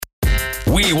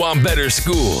We want better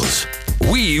schools.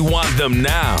 We want them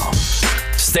now.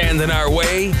 Stand in our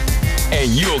way,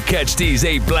 and you'll catch these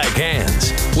 8 black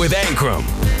hands with Ankrum,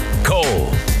 Cole,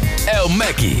 El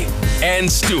Mekki,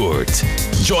 and Stewart.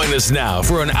 Join us now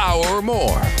for an hour or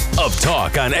more of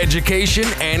talk on education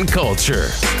and culture.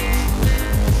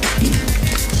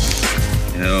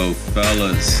 Yo,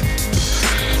 fellas.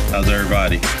 How's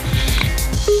everybody?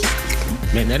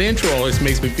 Man, that intro always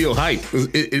makes me feel hype.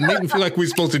 It makes me feel like we're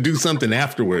supposed to do something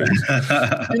afterwards.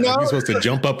 We're supposed to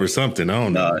jump up or something. I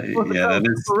don't know. Yeah,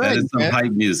 that is some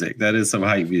hype music. That is some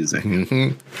hype music.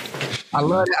 Mm-hmm. I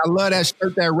love that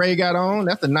shirt that Ray got on.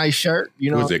 That's a nice shirt.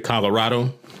 You know, was it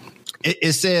Colorado?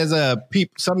 It says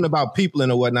something about people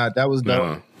and whatnot. That was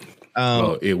dope.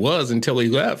 Well, it was until he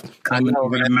left. Coming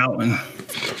over the mountain.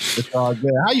 It's all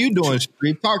good. How you doing,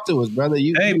 Street? Talk to us, brother.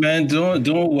 Hey, man,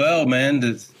 doing well, man.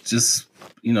 It's just,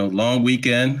 long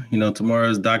weekend.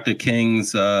 Tomorrow's Dr.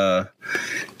 King's,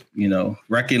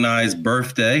 recognized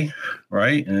birthday,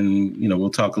 right? And, we'll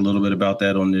talk a little bit about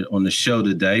that on the show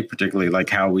today, particularly like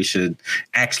how we should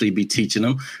actually be teaching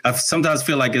them. I sometimes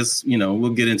feel like it's,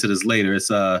 we'll get into this later.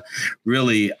 It's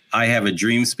really, I have a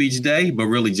dream speech day, but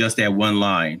really just that one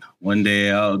line. One day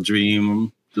I'll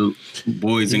dream the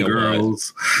boys and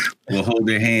girls will hold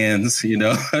their hands, It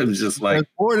was just like. There's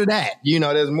more to that.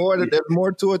 There's more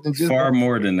to it than just. Far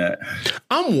more than that.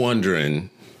 I'm wondering.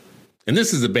 And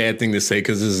this is a bad thing to say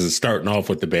because this is starting off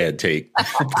with the bad take.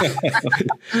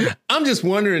 I'm just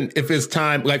wondering if it's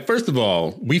time. Like, first of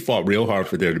all, we fought real hard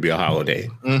for there to be a holiday.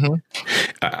 Mm-hmm.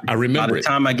 I remember by the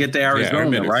time I get to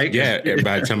Arizona, right? Yeah,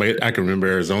 by the time I can remember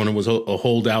Arizona was a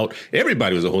holdout.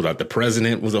 Everybody was a holdout. The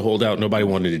president was a holdout. Nobody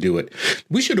wanted to do it.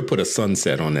 We should have put a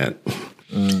sunset on that.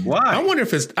 Why? I wonder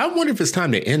if it's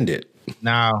time to end it.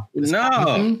 No.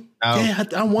 Yeah,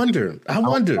 I wonder.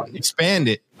 Expand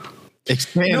it.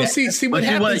 No, see what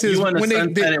happens is when they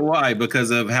sunset it. Why? Because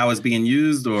of how it's being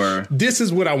used, or this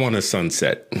is what I want to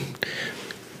sunset.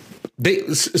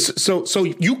 So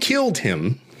you killed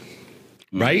him,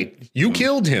 right? You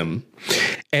killed him,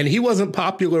 and he wasn't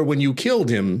popular when you killed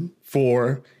him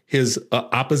for his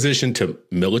opposition to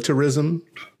militarism,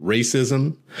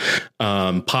 racism,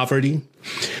 poverty,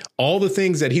 all the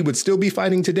things that he would still be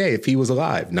fighting today if he was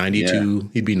alive.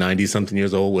 92, he'd be 90 something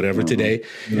years old, whatever today.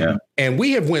 Yeah. And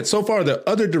we have went so far the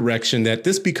other direction that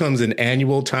this becomes an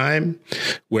annual time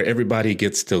where everybody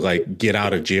gets to like get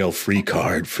out of jail free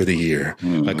card for the year.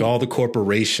 Like all the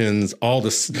corporations, all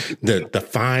the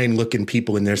fine looking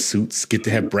people in their suits get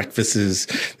to have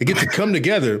breakfasts. They get to come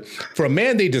together for a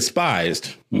man they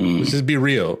despised. Let's just be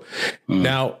real.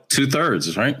 Now,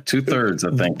 2/3, right?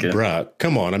 2/3, I think. Bruh,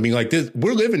 come on. I mean, like this,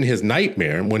 we're living his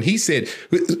nightmare. When he said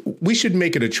we should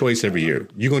make it a choice every year.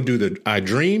 You're going to do the I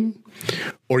dream,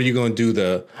 or you're going to do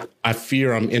the I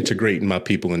fear I'm integrating my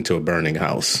people into a burning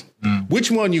house.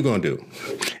 Which one you going to do?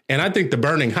 And I think the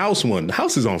burning house one, the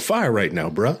house is on fire right now,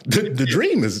 bruh. The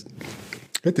dream is,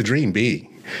 let the dream be.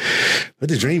 Let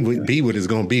the dream be what it's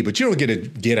going to be. But you don't get to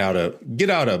get out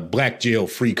a black jail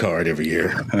free card every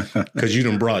year because you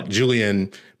done brought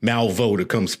Julian Malveaux to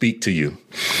come speak to you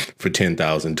for $10,000,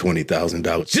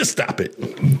 $20,000. Just stop it.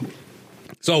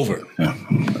 It's over.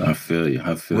 I feel you.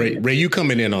 Ray, you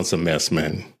coming in on some mess,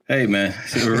 man. Hey, man,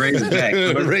 Ray's back.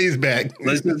 Ray's back.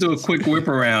 Let's just do a quick whip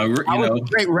around.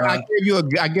 I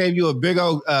gave you a big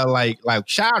old like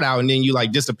shout out, and then you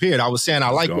like disappeared. I was saying I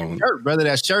like your shirt, brother.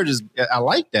 That shirt is I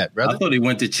like that, brother. I thought he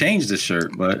went to change the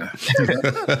shirt, but.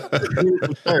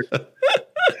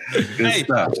 Hey,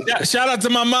 shout out to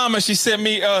my mama. She sent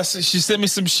me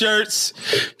some shirts.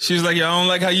 She was like, I don't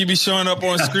like how you be showing up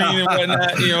on screen and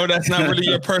whatnot. That's not really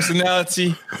your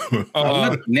personality.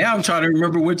 Now I'm trying to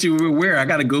remember what you were wearing. I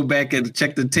got to go back and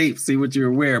check the tape, see what you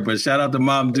were wearing. But shout out to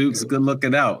Mom Dukes. Good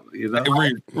looking out.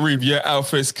 Reeve, your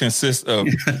outfits consist of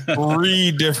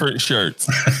 3 different shirts.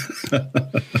 All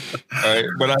right,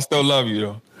 but I still love you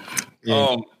though.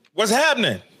 Yeah. What's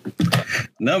happening?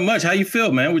 Not much. How you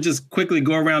feel, man? We'll just quickly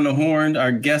go around the horn.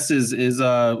 Our guest is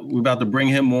we're about to bring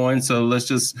him on, so let's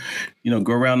just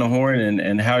go around the horn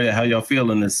and how y'all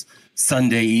feeling this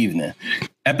Sunday evening.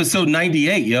 Episode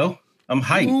 98, yo. I'm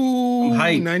hyped. Ooh, I'm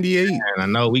hyped. 98. Man, I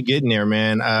know we getting there,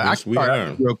 man. Yes, we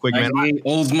are. Real quick, man.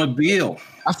 Oldsmobile.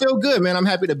 I feel good, man. I'm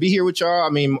happy to be here with y'all. I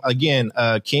mean, again,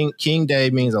 King Day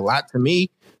means a lot to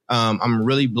me. I'm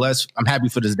really blessed. I'm happy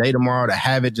for this day tomorrow to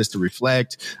have it just to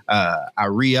reflect. I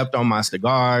re-upped on my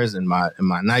cigars and my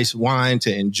nice wine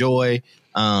to enjoy.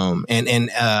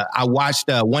 I watched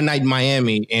One Night in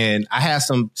Miami, and I had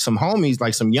some homies,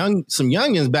 like some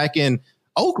youngins back in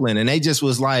Oakland, and they just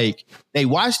was like, they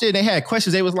watched it, they had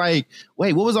questions. They was like,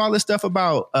 wait, what was all this stuff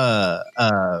about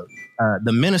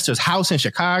the minister's house in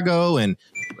Chicago and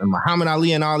Muhammad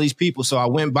Ali and all these people. So I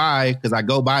went by because I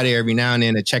go by there every now and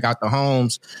then to check out the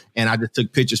homes, and I just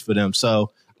took pictures for them.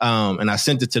 So and I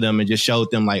sent it to them and just showed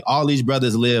them like all these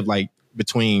brothers live like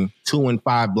between 2 and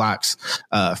 5 blocks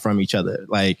from each other.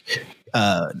 Like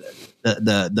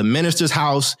the minister's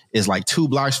house is like 2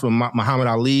 blocks from Muhammad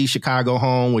Ali's Chicago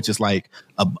home, which is like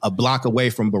a block away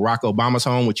from Barack Obama's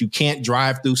home, which you can't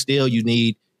drive through still.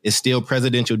 It's still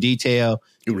presidential detail.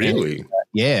 Really? And,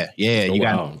 yeah. Oh,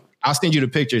 wow. I'll send you the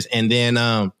pictures. And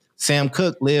then Sam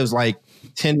Cooke lives like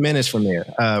 10 minutes from there,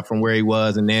 from where he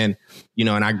was. And then,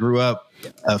 and I grew up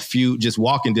just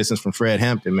walking distance from Fred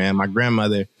Hampton, man. My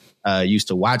grandmother used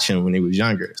to watch him when he was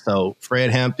younger. So Fred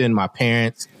Hampton, my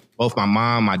parents, both my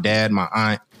mom, my dad, my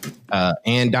aunt,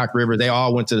 and Doc Rivers, they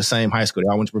all went to the same high school. They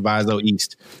all went to Proviso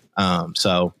East.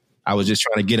 So I was just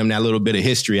trying to get him that little bit of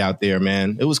history out there,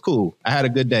 man. It was cool. I had a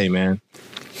good day, man.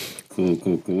 Cool.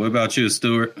 What about you,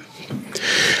 Stuart?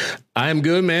 I'm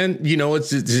good, man. It's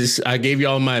just, I gave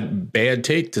y'all my bad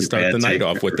take to start the night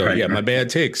off with, though. Right, my bad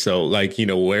take. So,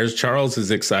 whereas Charles is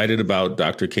excited about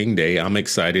Dr. King Day, I'm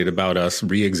excited about us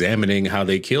re-examining how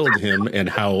they killed him and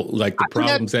how,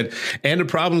 the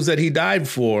problems that he died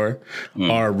for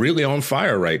are really on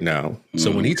fire right now.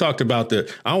 So when he talked about I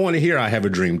don't want to hear I Have a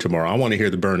Dream Tomorrow. I want to hear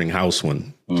the Burning House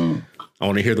one. I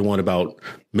want to hear the one about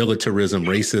militarism,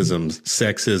 racism,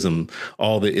 sexism,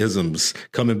 all the isms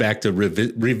coming back to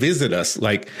revisit us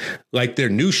like they're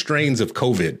new strains of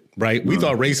COVID, right? We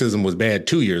thought racism was bad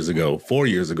 2 years ago, 4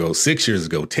 years ago, 6 years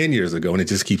ago, 10 years ago, and it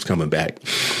just keeps coming back.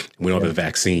 We don't have a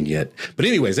vaccine yet. But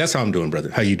anyways, that's how I'm doing, brother.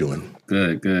 How you doing?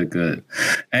 Good.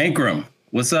 Ankrum,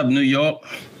 what's up, New York?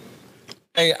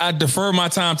 Hey, I defer my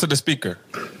time to the speaker.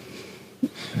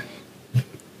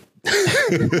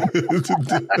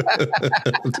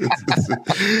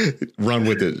 Run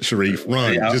with it, Sharif.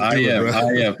 Run. I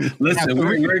am. Listen,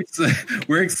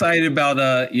 we're excited about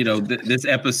this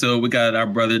episode. We got our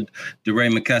brother DeRay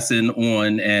McKesson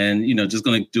on, and just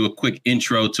going to do a quick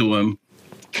intro to him.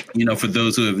 For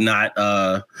those who have not,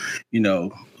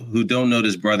 who don't know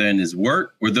this brother and his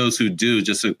work, or those who do,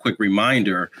 just a quick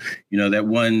reminder, that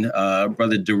one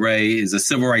brother DeRay is a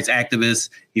civil rights activist.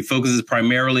 He focuses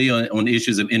primarily on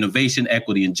issues of innovation,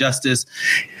 equity, and justice.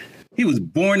 He was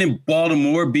born in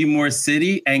Baltimore, Bmore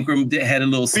City. Ankrum had a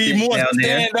little stint down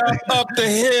there. Stand up the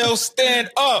hill, stand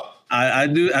up. I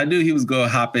knew he was going to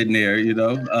hop in there,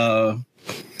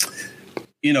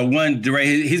 one, DeRay,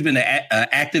 he's been an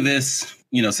activist,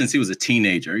 since he was a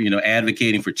teenager,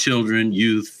 advocating for children,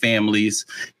 youth, families.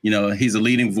 He's a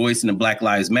leading voice in the Black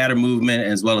Lives Matter movement,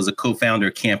 as well as a co-founder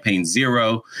of Campaign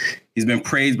Zero. He's been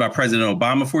praised by President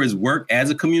Obama for his work as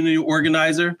a community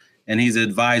organizer, and he's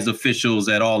advised officials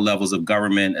at all levels of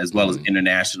government as well as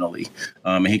internationally.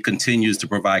 And he continues to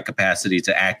provide capacity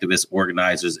to activists,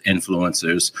 organizers,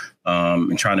 influencers,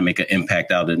 and trying to make an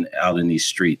impact out in these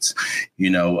streets.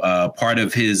 Part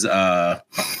of his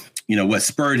what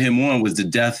spurred him on was the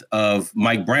death of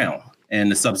Mike Brown and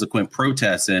the subsequent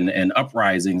protests and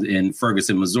uprisings in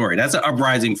Ferguson, Missouri. That's an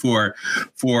uprising for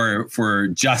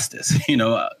justice,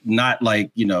 not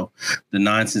like, the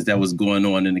nonsense that was going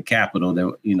on in the Capitol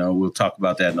that, we'll talk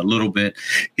about that in a little bit.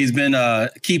 He's been a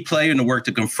key player in the work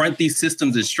to confront these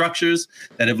systems and structures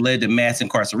that have led to mass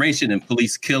incarceration and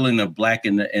police killing of Black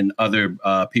and other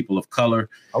people of color.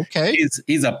 Okay.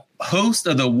 He's a host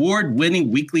of the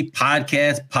award-winning weekly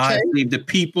podcast, Save the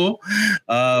People.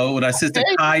 With our sister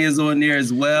Kai is on there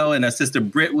as well, and our sister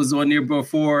Britt was on there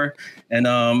before. And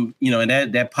and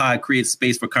that pod creates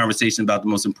space for conversation about the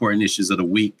most important issues of the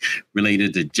week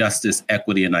related to justice,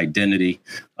 equity, and identity.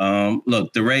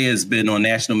 Look, DeRay has been on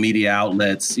national media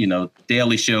outlets,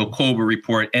 Daily Show, Colbert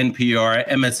Report, NPR,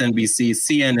 MSNBC,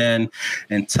 CNN,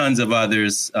 and tons of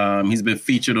others. He's been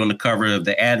featured on the cover of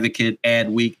The Advocate,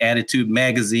 Adweek, Attitude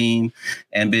Magazine,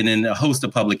 and been in a host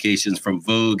of publications from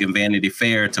Vogue and Vanity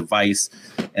Fair to Vice,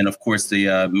 and of course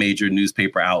the major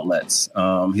newspaper outlets.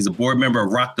 He's a board member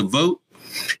of Rock the Vote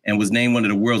and was named one of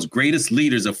the world's greatest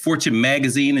leaders of Fortune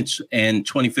magazine in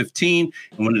 2015,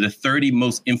 and one of the 30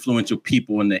 most influential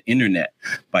people on the internet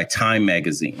by Time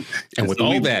magazine. And with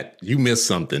all that, you missed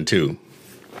something too.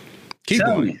 Keep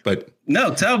going,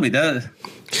 tell me that.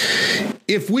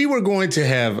 If we were going to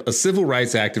have a civil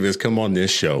rights activist come on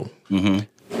this show,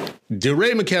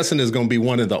 DeRay McKesson is going to be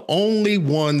one of the only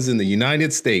ones in the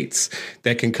United States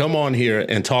that can come on here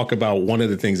and talk about one of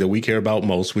the things that we care about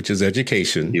most, which is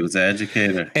education. He was an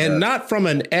educator. And not from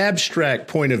an abstract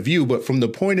point of view, but from the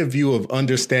point of view of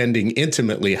understanding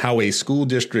intimately how a school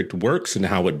district works and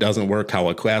how it doesn't work, how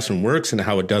a classroom works and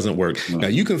how it doesn't work. Mm-hmm. Now,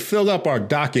 you can fill up our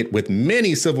docket with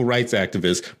many civil rights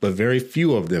activists, but very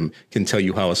few of them can tell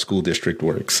you how a school district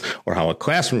works or how a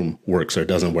classroom works or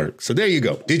doesn't work. So there you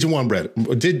go. Did you want, Brett?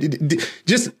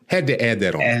 Just had to add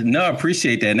that on. No, I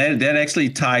appreciate that. And that actually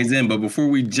ties in. But before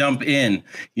we jump in,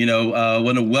 I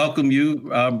want to welcome you,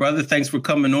 brother. Thanks for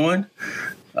coming on.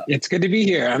 It's good to be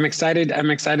here. I'm excited.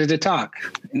 I'm excited to talk.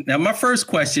 Now, my first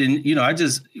question,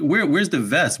 where's the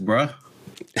vest, bro?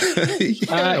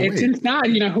 It's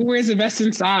inside. Who wears a vest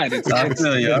inside?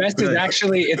 The vest is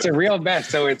actually, it's a real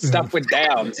vest, so it's stuffed with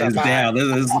down. So if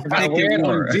I wear it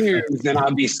on dudes, then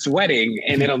I'll be sweating,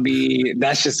 and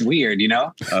that's just weird,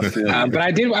 But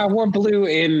I wore blue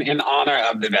in honor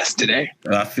of the vest today.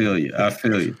 I feel you.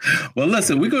 Well,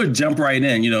 listen, we're going to jump right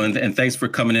in, and thanks for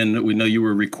coming in. We know you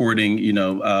were recording,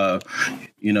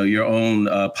 your own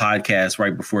podcast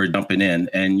right before jumping in.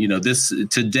 And,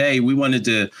 today we wanted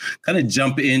to kind of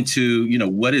jump into,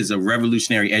 what is a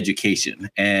revolutionary education?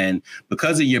 And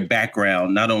because of your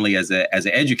background, not only as an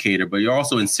educator, but you're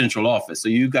also in central office. So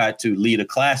you got to lead a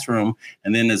classroom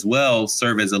and then as well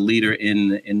serve as a leader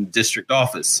in district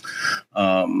office.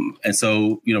 And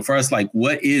so, for us,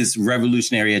 what is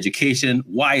revolutionary education?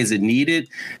 Why is it needed?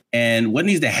 And what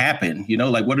needs to happen?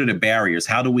 What are the barriers?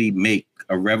 How do we make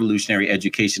a revolutionary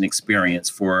education experience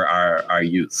for our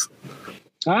youth?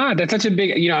 That's such a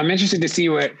big, I'm interested to see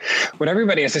what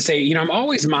everybody has to say. I'm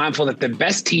always mindful that the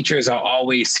best teachers are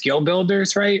always skill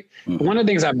builders, right? Mm-hmm. One of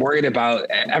the things I've worried about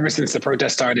ever since the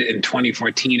protest started in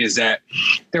 2014 is that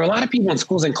there were a lot of people in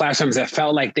schools and classrooms that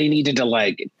felt like they needed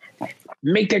to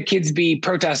make their kids be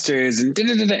protesters and and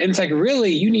it's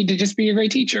really, you need to just be a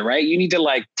great teacher, right? You need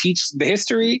to teach the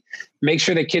history, make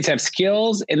sure that kids have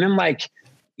skills, and then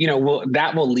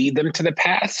that will lead them to the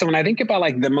path. So when I think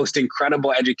about the most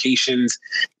incredible educations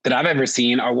that I've ever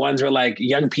seen are ones where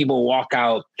young people walk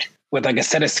out with a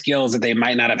set of skills that they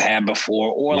might not have had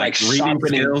before, or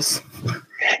sharpening skills.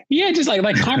 Yeah, just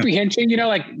like comprehension.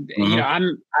 Mm-hmm.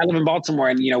 I live in Baltimore,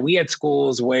 and we had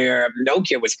schools where no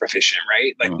kid was proficient,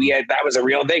 right? Mm-hmm. That was a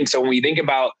real thing. So when we think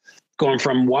about going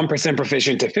from 1%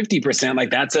 proficient to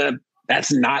 50%,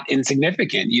 that's not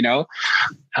insignificant,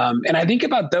 And I think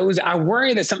about those. I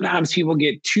worry that sometimes people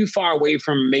get too far away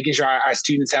from making sure our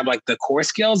students have the core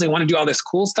skills. They want to do all this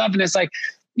cool stuff, and it's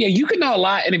yeah, you can know a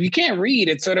lot, and if you can't read,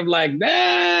 it's sort of I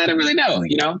don't really know,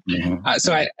 Mm-hmm.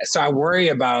 So I worry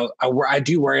about. I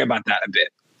do worry about that a bit.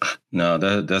 No,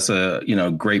 that's a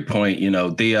great point.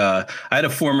 I had a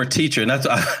former teacher, and that's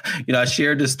I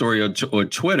shared this story on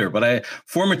Twitter. But a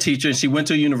former teacher, and she went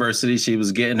to a university. She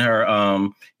was getting her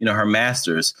her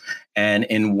master's, and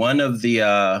in one of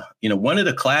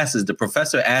the classes, the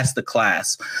professor asked the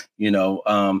class,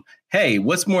 hey,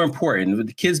 what's more important? Would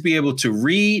the kids be able to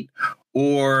read?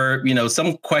 Or,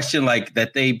 some question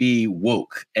that they be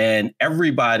woke, and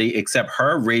everybody except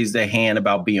her raised their hand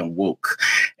about being woke.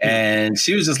 And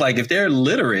she was just if they're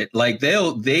literate,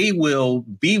 they will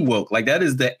be woke. That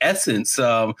is the essence.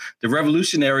 The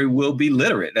revolutionary will be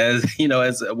literate, as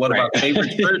as one of our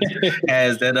favorite shirts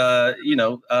as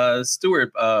that,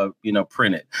 Stewart,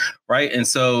 printed. Right. And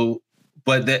so,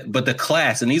 but the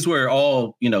class, and these were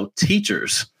all,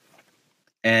 teachers.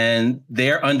 And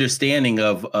their understanding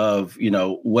of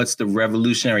what's the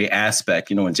revolutionary aspect,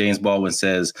 when James Baldwin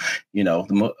says,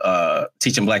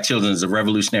 teaching Black children is a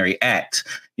revolutionary act,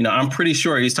 I'm pretty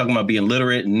sure he's talking about being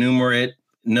literate, numerate,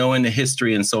 knowing the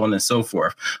history and so on and so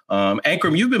forth.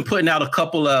 Ankrum, you've been putting out a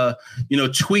couple of,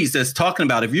 tweets that's talking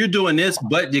about if you're doing this,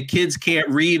 but your kids can't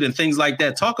read and things like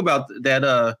that. Talk about that,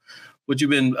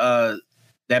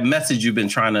 that message you've been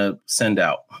trying to send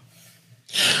out.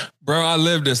 Bro, I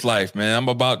live this life, man. I'm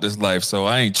about this life, so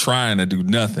I ain't trying to do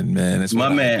nothing, man. It's my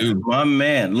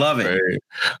man. Love it.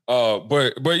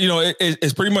 But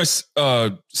it's pretty much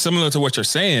similar to what you're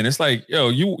saying. It's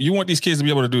you want these kids to be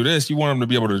able to do this, you want them to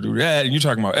be able to do that, and you're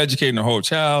talking about educating the whole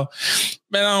child.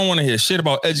 Man, I don't want to hear shit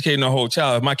about educating the whole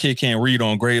child if my kid can't read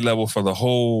on grade level for the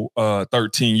whole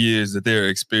 13 years that they're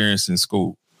experiencing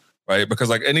school, right? Because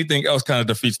anything else kind of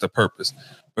defeats the purpose.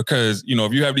 Because,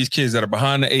 if you have these kids that are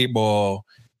behind the 8 ball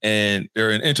and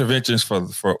they're in interventions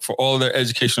for all their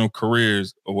educational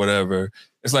careers or whatever,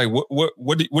 it's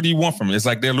what do you want from it? It's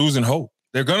they're losing hope.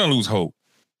 They're going to lose hope,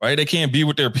 right? They can't be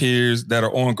with their peers that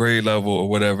are on grade level or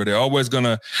whatever. They're always going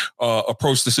to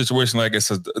approach the situation like it's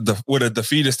with a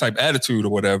defeatist type attitude or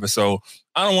whatever. So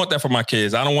I don't want that for my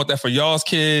kids. I don't want that for y'all's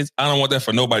kids. I don't want that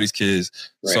for nobody's kids.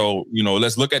 Right. So,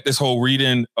 let's look at this whole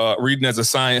reading as a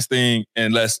science thing,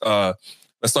 and let's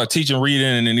start teaching reading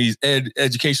and in these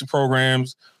education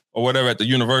programs or whatever at the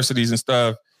universities and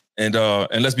stuff. And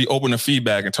let's be open to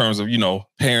feedback in terms of,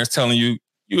 parents telling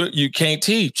you can't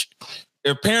teach.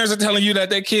 If parents are telling you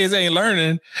that their kids ain't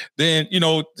learning, then,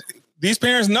 these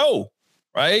parents know,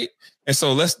 right? And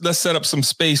so let's set up some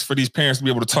space for these parents to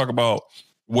be able to talk about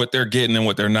what they're getting and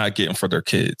what they're not getting for their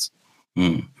kids.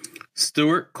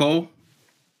 Stuart, Cole?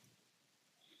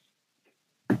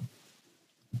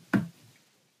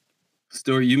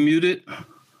 Stuart, you muted?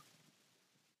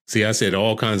 See, I said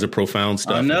all kinds of profound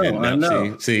stuff. I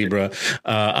know. See, bro.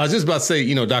 I was just about to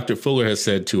say, Dr. Fuller has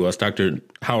said to us, Dr.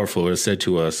 Howard Fuller has said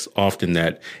to us often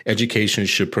that education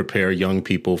should prepare young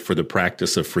people for the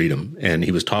practice of freedom. And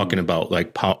he was talking about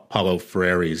like Paulo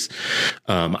Freire's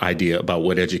idea about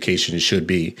what education should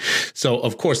be. So,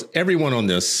 of course, everyone on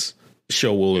this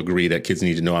show will agree that kids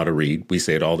need to know how to read. We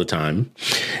say it all the time.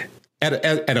 At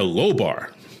a low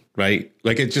bar, right?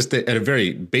 Like it's just at a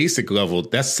very basic level,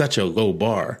 that's such a low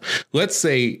bar. Let's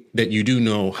say that you do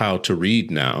know how to read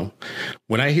now.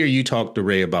 When I hear you talk to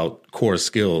Ray about core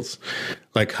skills,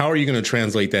 like how are you going to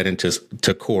translate that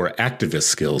into core activist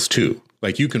skills too?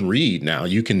 Like you can read now,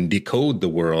 you can decode the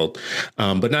world,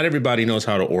 but not everybody knows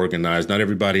how to organize. Not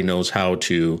everybody knows how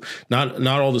to, not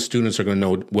all the students are going to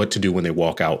know what to do when they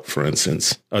walk out, for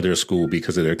instance, of their school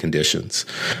because of their conditions,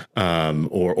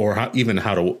 or even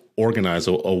how to organize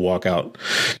a walkout.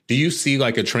 Do you see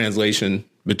like a translation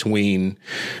between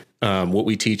what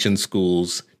we teach in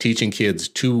schools, teaching kids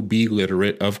to be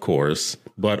literate, of course,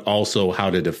 but also how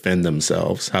to defend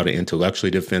themselves, how to intellectually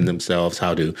defend themselves,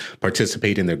 how to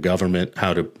participate in their government,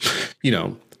 how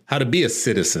to be a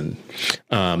citizen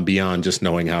beyond just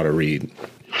knowing how to read?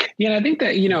 Yeah, and I think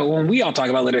that, when we all talk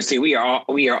about literacy, we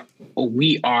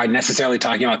are necessarily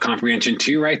talking about comprehension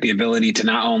too, right? The ability to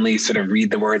not only sort of read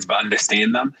the words, but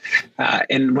understand them.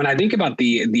 And when I think about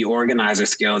the organizer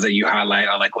skills that you highlight,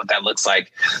 or like what that looks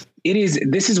like,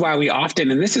 this is why we often,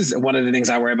 and this is one of the things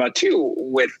I worry about too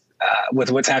with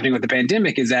what's happening with the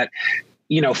pandemic, is that,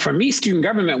 for me, student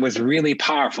government was really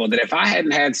powerful. That if I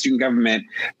hadn't had student government,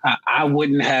 I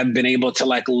wouldn't have been able to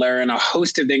learn a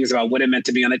host of things about what it meant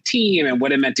to be on a team and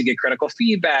what it meant to get critical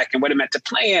feedback and what it meant to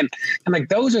plan. And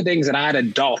those are things that I had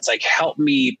adults help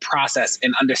me process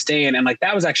and understand. And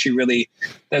that was actually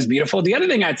that's beautiful. The other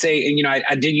thing I'd say, and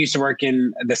I did used to work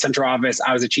in the central office.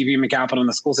 I was a chief human capital in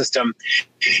the school system.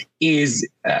 Is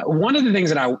one of the things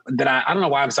that I don't know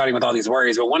why I'm starting with all these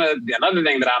worries, but another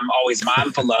thing that I'm always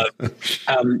mindful of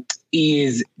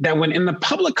is that when in the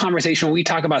public conversation, when we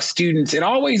talk about students, it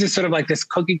always is sort of like this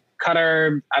cookie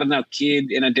cutter,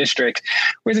 kid in a district.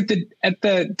 Whereas at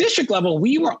the district level,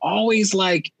 we were always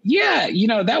like, yeah,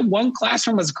 that one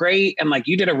classroom was great. And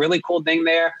you did a really cool thing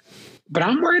there. But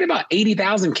I'm worried about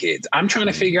 80,000 kids. I'm trying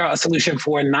to figure out a solution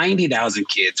for 90,000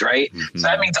 kids, right? Mm-hmm. So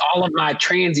that means all of my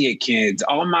transient kids,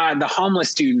 the homeless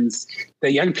students,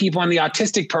 the young people in the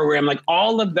autistic program,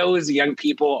 all of those young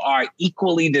people are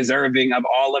equally deserving of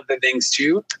all of the things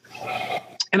too.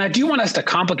 And I do want us to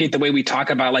complicate the way we talk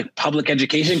about public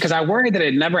education, because I worry that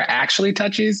it never actually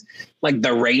touches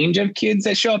the range of kids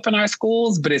that show up in our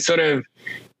schools, but it sort of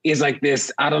is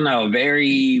this,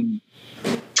 very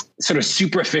sort of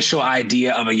superficial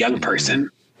idea of a young person.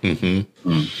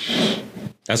 Mm-hmm.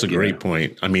 That's a great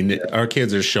point. I mean, our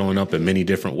kids are showing up in many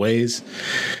different ways,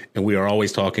 and we are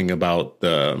always talking about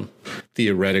the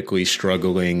theoretically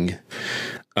struggling,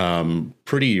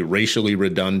 pretty racially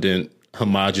redundant,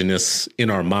 homogenous in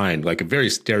our mind, a very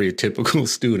stereotypical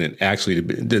student, actually,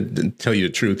 to tell you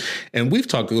the truth. And we've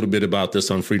talked a little bit about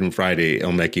this on Freedom Friday,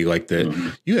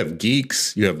 Elmeki, you have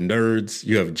geeks, you have nerds,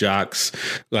 you have jocks,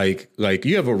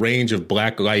 you have a range of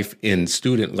Black life in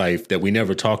student life that we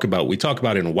never talk about. We talk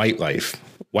about it in white life,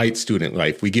 white student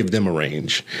life. We give them a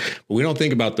range, but we don't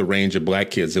think about the range of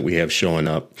Black kids that we have showing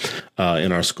up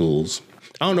in our schools.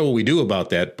 I don't know what we do about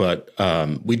that, but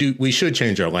we should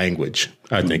change our language,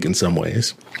 I think, in some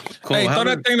ways. Cole, hey, throw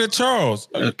that thing to Charles.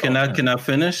 Can I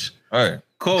finish? All right.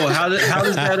 Cole, how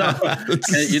does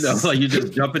that you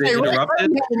just jumping and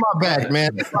interrupted? My back,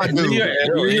 man.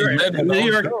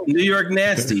 New York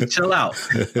nasty. Chill out.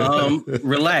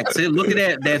 Relax. Look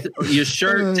at that your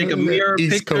shirt. Take a mirror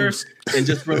picture and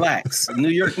just relax. New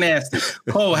York nasty.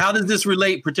 Cole, how does this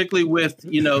relate, particularly with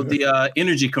the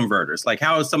energy converters?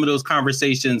 How are some of those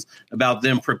conversations about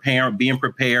them being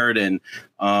prepared and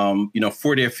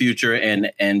for their future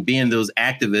and being those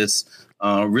activists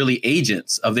really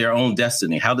agents of their own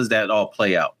destiny? How does that all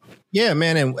play out? Yeah,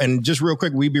 man. And just real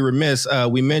quick, we'd be remiss.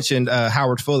 We mentioned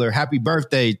Howard Fuller. Happy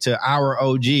birthday to our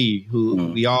OG,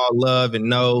 who we all love and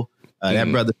know.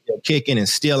 That brother still kicking and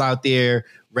still out there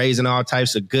raising all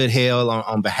types of good hell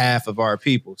on behalf of our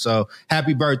people. So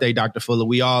happy birthday, Dr. Fuller.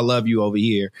 We all love you over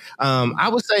here. I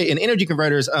would say in Energy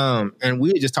Converters, and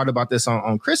we just talked about this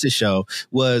on Chris's show,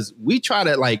 was we try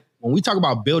to when we talk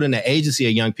about building the agency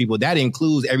of young people, that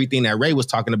includes everything that Ray was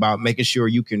talking about, making sure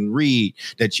you can read,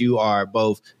 that you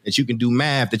can do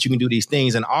math, that you can do these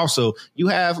things. And also you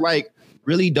have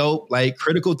really dope,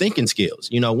 critical thinking skills.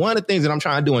 One of the things that I'm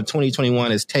trying to do in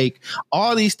 2021 is take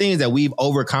all these things that we've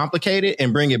overcomplicated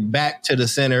and bring it back to the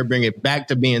center, bring it back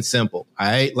to being simple. All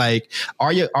right.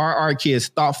 Are our kids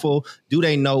thoughtful? Do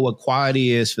they know what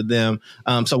quality is for them?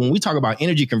 So when we talk about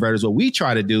Energy Converters, what we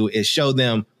try to do is show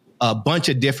them a bunch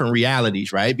of different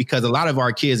realities, right? Because a lot of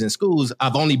our kids in schools,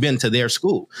 I've only been to their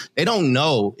school. They don't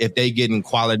know if they getting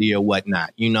quality or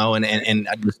whatnot, and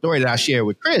the story that I shared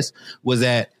with Chris was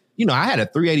that, I had a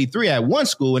 383 at one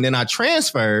school and then I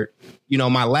transferred,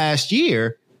 my last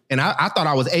year, and I thought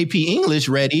I was AP English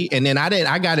ready. And then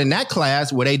I got in that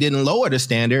class where they didn't lower the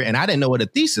standard and I didn't know what a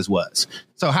thesis was.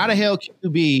 So how the hell can you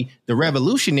be the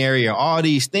revolutionary or all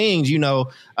these things,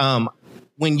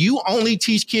 when you only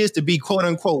teach kids to be quote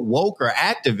unquote woke or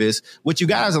activists, what you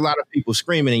got is a lot of people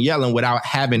screaming and yelling without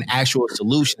having actual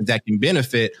solutions that can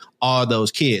benefit all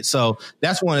those kids. So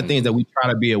that's one of the things that we try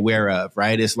to be aware of,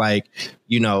 right? It's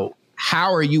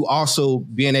how are you also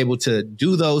being able to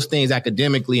do those things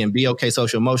academically and be okay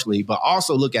social emotionally, but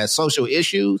also look at social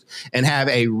issues and have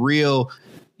a real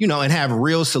and have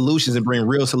real solutions and bring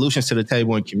real solutions to the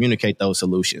table and communicate those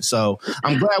solutions. So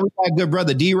I'm glad we got good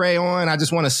brother D-Ray on. I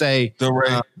just want to say,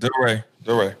 D-Ray.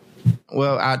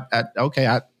 Well, I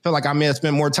feel like I may have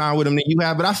spent more time with him than you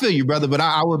have, but I feel you, brother. But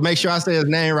I would make sure I say his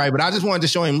name right. But I just wanted to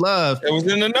show him love. It was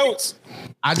in the notes.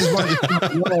 I just wanted to show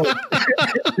him love.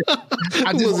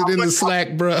 Was it in the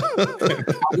Slack, bro?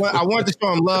 I wanted to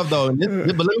show him love, though. But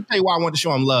let me tell you why I wanted to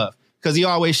show him love. Because he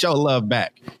always show love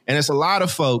back. And it's a lot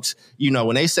of folks,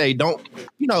 when they say don't,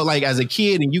 as a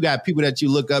kid and you got people that you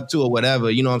look up to or whatever,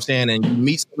 you know what I'm saying? And you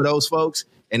meet some of those folks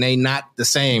and they not the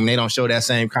same. They don't show that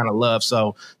same kind of love.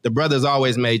 So the brothers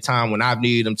always made time when I've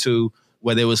needed them to,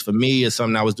 whether it was for me or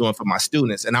something I was doing for my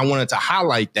students. And I wanted to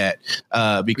highlight that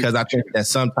because I think that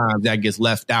sometimes that gets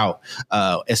left out,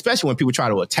 especially when people try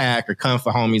to attack or come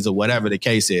for homies or whatever the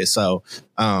case is. So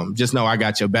just know I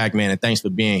got your back, man. And thanks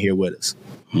for being here with us.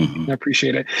 I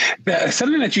appreciate it.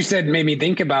 Something that you said made me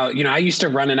think about, I used to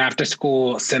run an after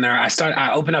school center.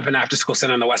 I opened up an after school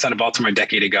center on the west side of Baltimore a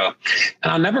decade ago.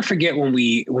 And I'll never forget when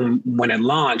it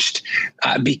launched,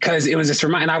 because it was this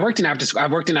and I worked in after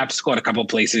school at a couple of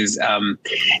places.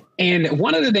 And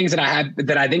one of the things that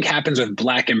I think happens with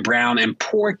Black and brown and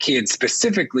poor kids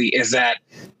specifically is that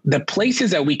the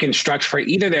places that we construct for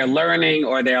either their learning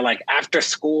or their after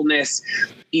schoolness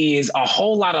is a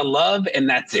whole lot of love, and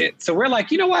that's it. So we're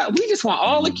like, you know what? We just want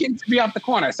all the kids to be off the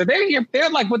corner. So they're here, they're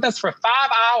with us for 5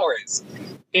 hours,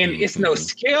 and it's no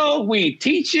skill. We ain't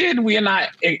teaching. We're not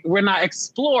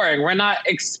exploring. We're not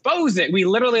exposing. We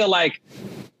literally are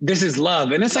this is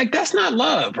love. And it's that's not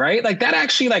love, right? That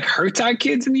actually hurts our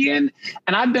kids in the end.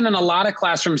 And I've been in a lot of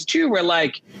classrooms too, where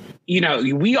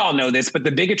we all know this, but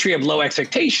the bigotry of low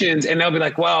expectations, and they'll be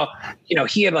well,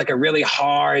 he had a really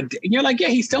hard, and you're yeah,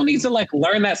 he still needs to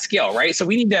learn that skill, right? So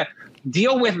we need to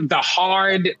deal with the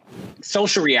hard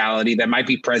social reality that might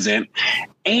be present.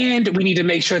 And we need to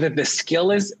make sure that the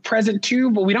skill is present too,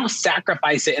 but we don't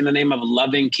sacrifice it in the name of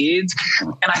loving kids.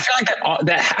 And I feel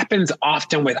that happens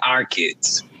often with our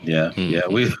kids. Yeah. Yeah.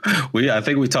 I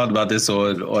think we talked about this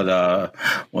on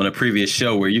a previous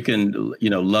show where you can,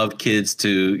 love kids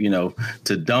to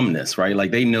dumbness,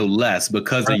 right? They know less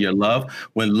because of your love,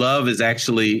 when love is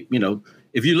actually,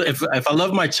 if I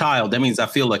love my child, that means I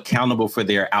feel accountable for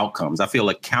their outcomes. I feel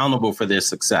accountable for their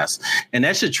success. And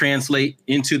that should translate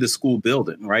into the school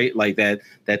building, right?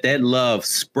 That love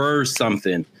spurs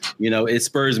something, it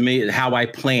spurs me, how I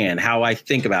plan, how I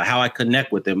think about, how I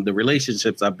connect with them, the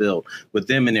relationships I build with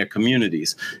them in their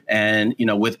communities. And,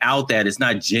 without that, it's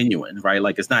not genuine, right?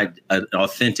 It's not an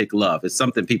authentic love. It's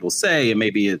something people say and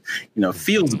maybe it,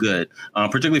 feels good,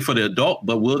 particularly for the adult,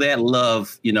 but will that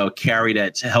love, carry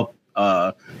that to help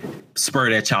spur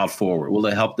that child forward? Will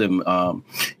it help them,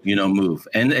 move?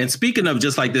 And speaking of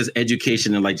just this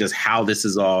education and just how this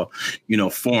is all,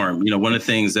 formed, one of the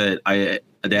things that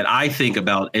that I think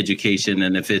about education,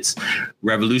 and if it's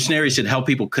revolutionary, it should help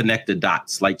people connect the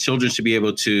dots. Like children should be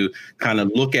able to kind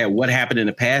of look at what happened in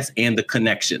the past and the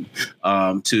connection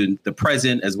to the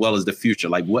present as well as the future,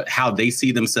 like how they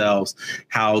see themselves,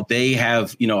 how they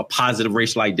have, a positive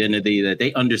racial identity, that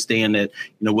they understand that,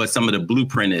 what some of the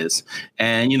blueprint is.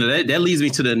 And, that leads me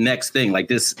to the next thing, like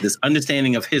this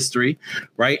understanding of history,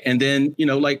 right? And then,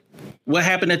 like what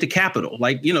happened at the Capitol.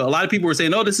 Like, a lot of people were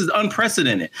saying, oh, this is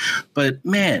unprecedented. But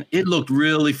man, it looked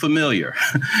really familiar.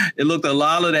 A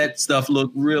lot of that stuff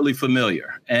looked really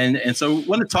familiar. And so I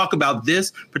want to talk about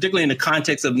this, particularly in the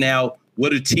context of now,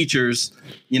 what do teachers,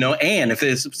 and if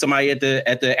there's somebody at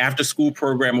the after school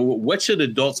program, what should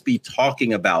adults be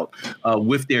talking about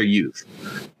with their youth,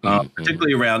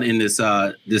 particularly around in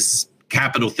this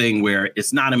Capitol thing where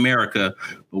it's not America,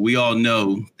 but we all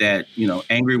know that,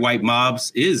 angry white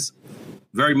mobs is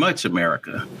very much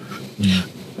America.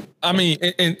 I mean,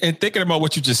 and thinking about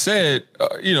what you just said,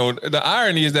 the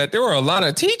irony is that there were a lot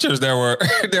of teachers that were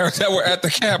that were at the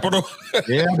Capitol.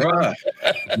 Yeah, bro.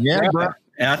 Yeah, bro.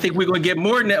 And I think we're going to get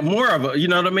more of it. You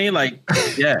know what I mean? Like,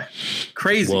 yeah,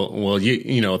 crazy. Well,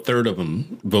 a third of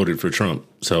them voted for Trump.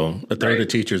 So a third of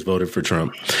teachers voted for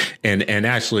Trump, and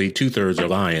actually 2/3 are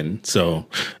lying. So,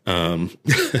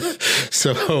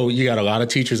 so you got a lot of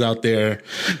teachers out there.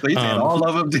 So you said all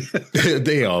of them did?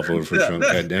 They all voted for Trump.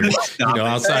 God damn it.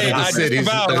 Outside of the cities,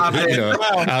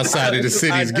 outside of the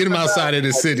cities, get them outside of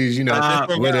the cities.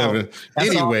 Whatever.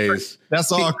 Anyways. That's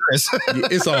all, Chris.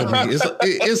 It's all me.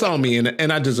 It's all me,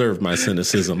 and I deserve my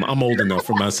cynicism. I'm old enough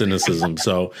for my cynicism.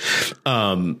 So,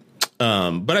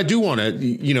 but I do want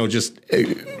to, just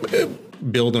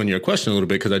build on your question a little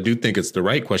bit, because I do think it's the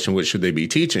right question. What should they be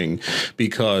teaching?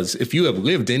 Because if you have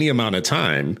lived any amount of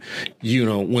time,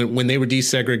 when they were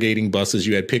desegregating buses,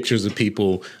 you had pictures of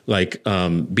people like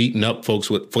beating up folks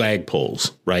with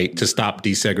flagpoles, right, to stop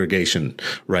desegregation,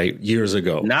 right, years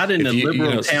ago. Not in the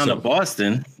liberal town of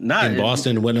Boston. Not in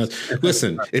Boston.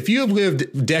 Listen, if you have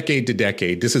lived decade to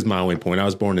decade, this is my only point. I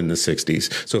was born in the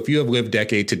 60s. So if you have lived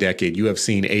decade to decade, you have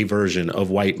seen a version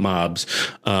of white mobs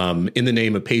in the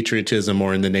name of patriotism,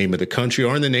 or in the name of the country,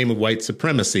 or in the name of white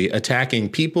supremacy, attacking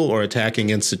people or attacking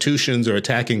institutions or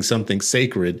attacking something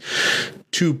sacred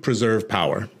to preserve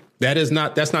power. That's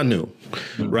not new,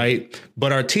 right?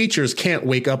 But our teachers can't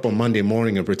wake up on Monday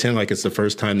morning and pretend like it's the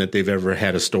first time that they've ever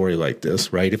had a story like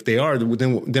this, right? If they are,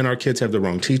 then our kids have the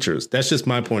wrong teachers. That's just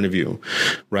my point of view,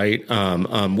 right?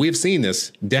 We've seen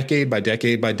this decade by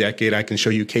decade by decade. I can show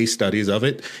you case studies of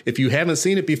it. If you haven't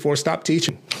seen it before, stop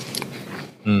teaching.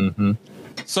 Mm-hmm.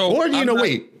 So, or,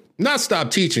 not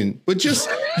stop teaching, but just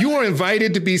you are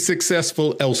invited to be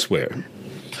successful elsewhere.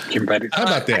 How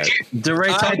about that? DeRay,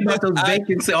 talk about those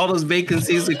vacancies, all those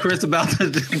vacancies that Chris about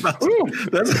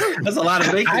that's a lot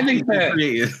of vacancies. I think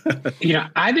that,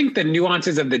 I think the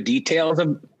nuances of the details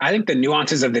of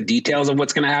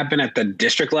what's going to happen at the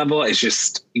district level is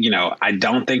just, I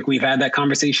don't think we've had that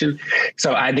conversation.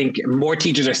 So I think more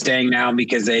teachers are staying now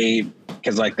because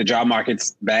like the job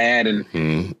market's bad. And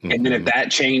and then if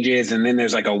that changes and then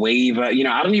there's like a wave, I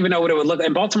don't even know what it would look like.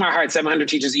 In Baltimore, I hired 700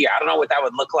 teachers a year. I don't know what that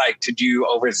would look like to do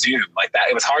over Zoom like that.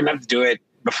 It was hard enough to do it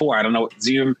before. I don't know what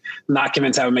Zoom, not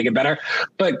convinced I would make it better.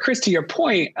 But Chris, to your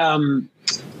point, I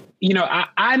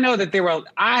know that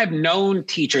I've known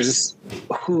teachers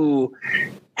who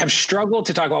have struggled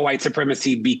to talk about white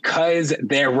supremacy because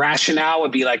their rationale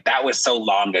would be like, that was so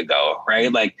long ago,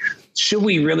 right? Like, should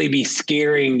we really be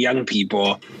scaring young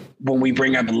people when we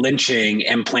bring up lynching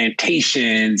and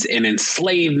plantations and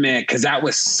enslavement? Because that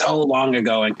was so long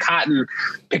ago, and cotton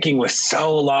picking was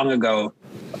so long ago.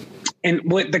 And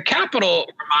what the Capitol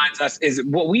reminds us is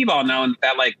what we've all known,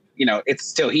 that it's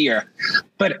still here.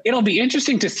 But it'll be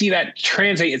interesting to see that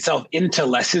translate itself into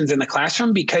lessons in the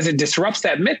classroom, because it disrupts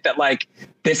that myth that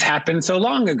this happened so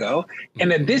long ago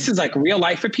and that this is real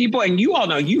life for people. And you all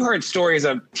know, you heard stories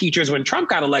of teachers when Trump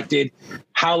got elected,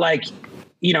 how I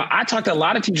talked to a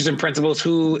lot of teachers and principals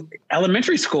who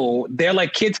elementary school, they're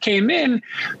kids came in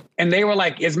and they were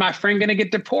like, is my friend going to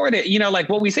get deported?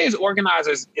 What we say as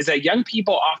organizers is that young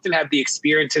people often have the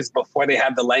experiences before they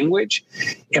have the language.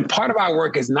 And part of our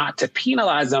work is not to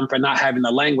penalize them for not having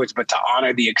the language, but to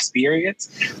honor the experience.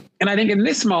 And I think in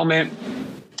this moment,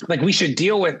 we should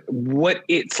deal with what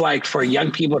it's like for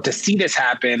young people to see this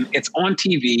happen. It's on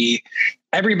TV.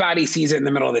 Everybody sees it in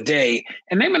the middle of the day,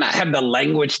 and they may not have the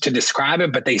language to describe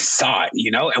it, but they saw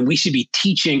it, and we should be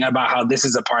teaching about how this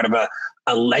is a part of a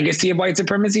legacy of white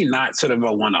supremacy, not sort of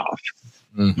a one-off.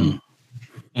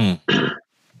 Mm-hmm.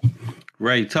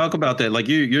 Right. Talk about that. Like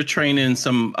you're training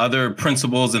some other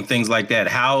principals and things like that.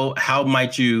 How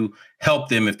might you help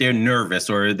them if they're nervous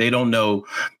or they don't know,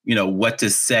 what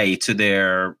to say to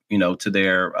their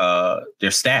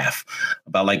staff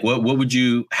about like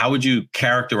how would you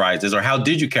characterize this, or how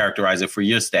did you characterize it for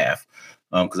your staff?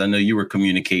 Because I know you were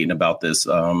communicating about this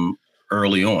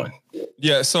early on.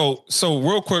 Yeah. So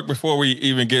real quick before we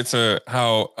even get to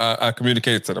how I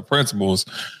communicated to the principals.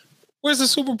 Where's the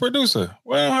super producer?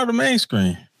 Well, I don't have the main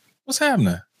screen. What's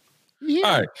happening? Yeah.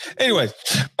 All right. Anyway,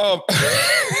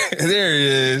 there he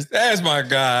is. That's my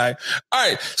guy. All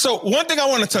right. So one thing I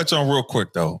want to touch on real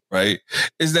quick, though, right,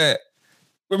 is that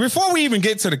before we even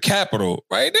get to the Capitol,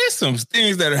 right, there's some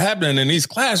things that are happening in these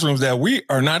classrooms that we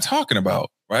are not talking about,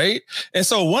 right? And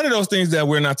so one of those things that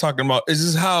we're not talking about is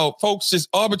just how folks just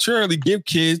arbitrarily give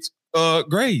kids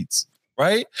grades.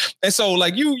 Right. And so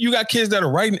like you got kids that are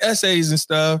writing essays and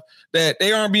stuff that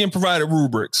they aren't being provided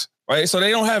rubrics. Right. So they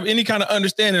don't have any kind of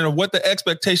understanding of what the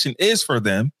expectation is for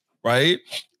them. Right.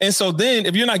 And so then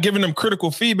if you're not giving them critical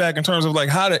feedback in terms of like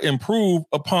how to improve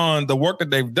upon the work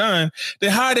that they've done, then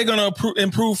how are they going to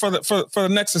improve for the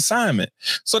next assignment?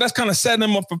 So that's kind of setting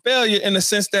them up for failure in the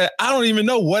sense that I don't even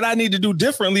know what I need to do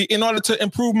differently in order to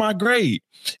improve my grade.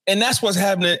 And that's what's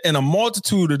happening in a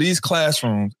multitude of these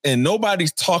classrooms, and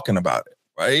nobody's talking about it.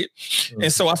 Right. Mm-hmm.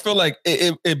 And so I feel like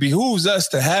it behooves us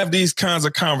to have these kinds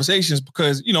of conversations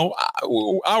because,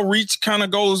 our reach kind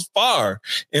of goes far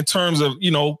in terms of,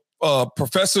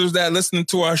 professors that listen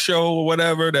to our show or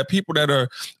whatever, that people that are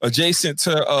adjacent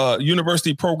to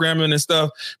university programming and stuff.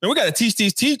 And we got to teach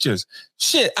these teachers.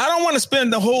 Shit, I don't want to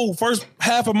spend the whole first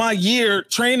half of my year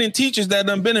training teachers that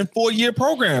have been in 4-year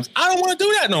programs. I don't want to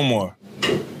do that no more.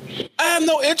 I have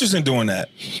no interest in doing that.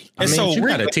 And so you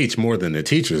got to teach more than the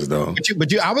teachers, though.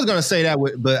 But I was going to say that,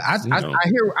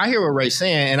 I hear what Ray's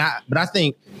saying, but I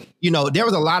think there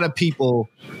was a lot of people.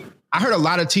 I heard a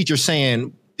lot of teachers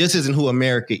saying this isn't who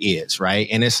America is, right?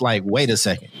 And it's like, wait a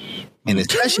second. And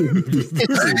especially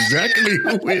exactly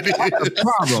who it is.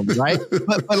 The problem, right?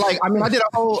 But like, I mean, I did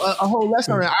a whole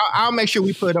lesson on it. I'll make sure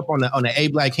we put it up on the A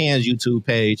Black Hands YouTube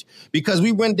page because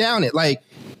we went down it. Like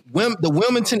the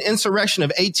Wilmington insurrection of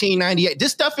 1898.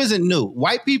 This stuff isn't new.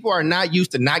 White people are not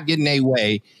used to not getting their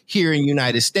way here in the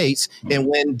United States. And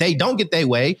when they don't get their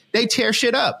way, they tear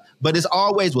shit up. But it's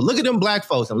always, well, look at them black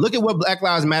folks and look at what Black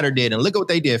Lives Matter did and look at what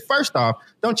they did. First off,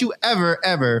 don't you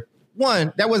ever,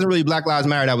 one, that wasn't really Black Lives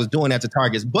Matter that was doing that to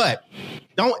Targets, but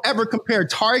don't ever compare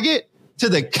Target to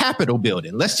the Capitol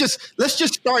building. Let's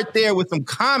just start there with some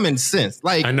common sense.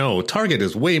 Like, I know Target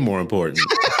is way more important.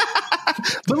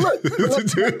 But look,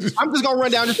 I'm just going to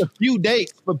run down just a few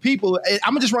dates for people.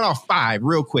 I'm going to just run off 5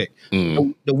 real quick.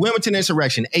 The Wilmington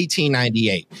Insurrection,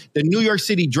 1898. The New York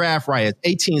City Draft Riots,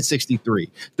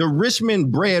 1863. The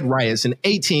Richmond Bread Riots that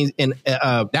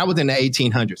was in the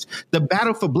 1800s. The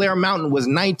Battle for Blair Mountain was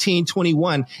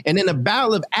 1921. And then the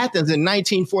Battle of Athens in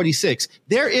 1946.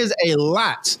 There is a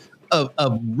lot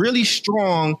of really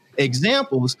strong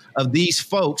examples of these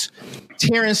folks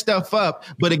tearing stuff up.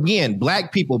 But again,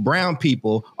 black people, brown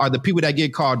people are the people that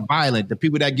get called violent, the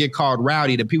people that get called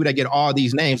rowdy, the people that get all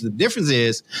these names. The difference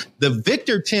is the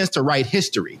victor tends to write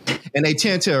history and they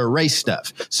tend to erase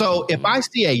stuff. So if I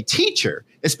see a teacher,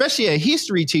 especially a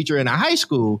history teacher in a high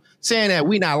school, saying that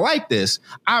we not like this,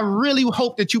 I really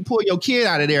hope that you pull your kid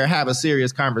out of there and have a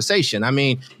serious conversation. I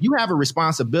mean, you have a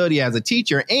responsibility as a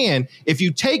teacher. And if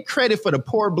you take credit for the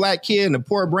poor black kid and the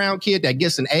poor brown kid that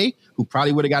gets an A, who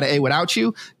probably would have got an A without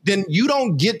you, then you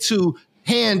don't get to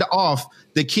hand off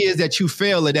the kids that you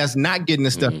fail at that's not getting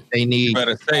the stuff that they need.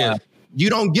 Better say it. You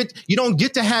don't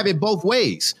get to have it both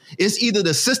ways. It's either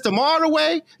the system all the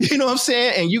way, you know what I'm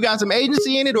saying, and you got some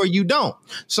agency in it, or you don't.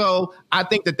 So I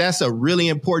think that that's a really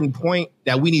important point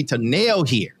that we need to nail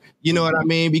here. You know what I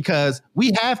mean? Because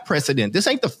we have precedent. This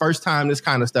ain't the first time this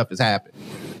kind of stuff has happened.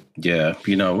 Yeah,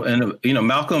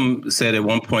 Malcolm said at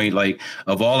one point, like,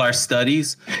 of all our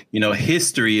studies,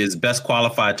 history is best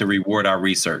qualified to reward our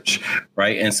research,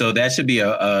 right? And so that should be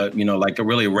a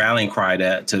really rallying cry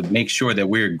to make sure that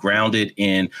we're grounded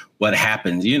in what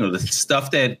happens. The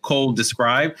stuff that Cole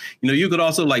described, you could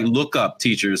also like look up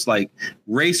teachers like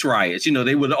race riots.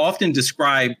 They would often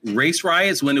describe race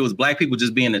riots when it was black people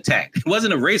just being attacked. It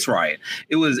wasn't a race riot.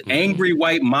 It was angry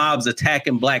white mobs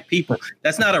attacking black people.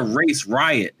 That's not a race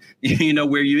riot,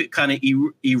 where you kind of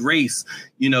erase,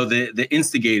 the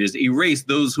instigators, erase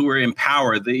those who are in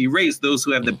power, erase those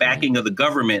who have the backing of the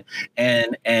government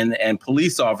and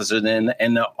police officers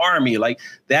and the army. Like,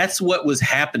 that's what was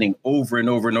happening over and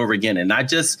over and over again. And not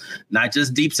just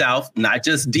Deep South, not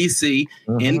just DC,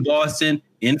 in Boston,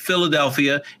 in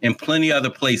Philadelphia and plenty other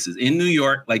places in New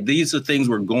York. Like these are things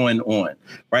were going on,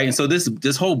 right? And so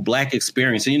this whole Black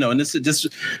experience, and this is just,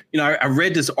 I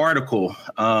read this article,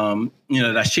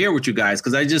 that I share with you guys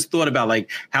because I just thought about like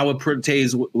how it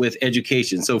pertains with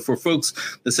education. So for folks,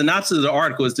 the synopsis of the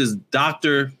article is this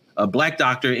a Black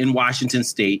doctor in Washington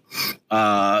State,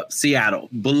 Seattle,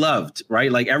 beloved, right?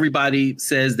 Like everybody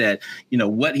says that,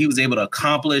 what he was able to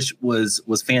accomplish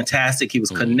was fantastic. He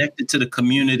was connected to the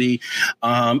community.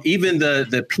 Even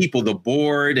the people, the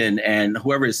board and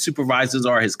whoever his supervisors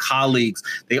are, his colleagues,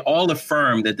 they all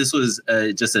affirmed that this was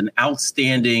just an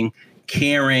outstanding,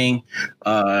 caring,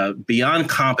 beyond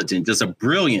competent, just a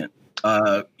brilliant,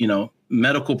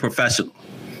 medical professional.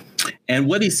 And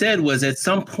what he said was at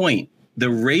some point, the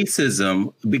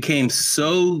racism became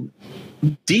so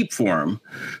deep for him,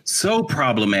 so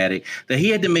problematic that he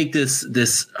had to make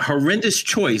this horrendous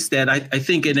choice that I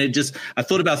think, and I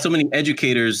thought about so many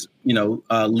educators,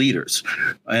 leaders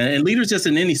and leaders just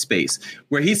in any space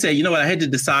where he said, I had to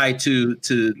decide to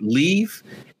leave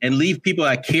and leave people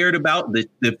I cared about,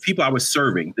 the people I was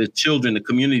serving, the children, the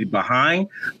community behind,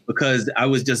 because I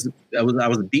was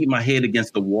beating my head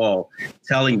against the wall,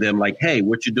 telling them like, hey,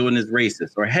 what you're doing is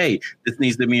racist, or hey, this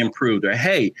needs to be improved, or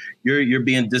hey, you're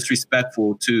being disrespectful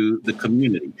to the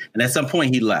community. And at some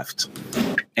point he left.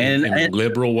 And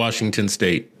liberal Washington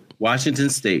State.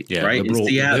 Yeah, right? Liberal, in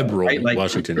Seattle, liberal right? Like,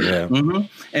 Washington, yeah. Mm-hmm.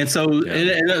 And so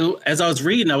and as I was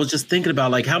reading, I was just thinking about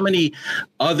like how many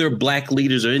other Black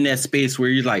leaders are in that space where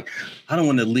you're like, I don't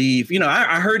want to leave.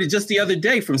 I heard it just the other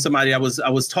day from somebody I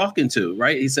was talking to,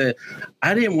 right? He said,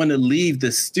 I didn't want to leave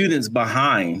the students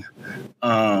behind.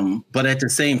 But at the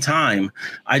same time,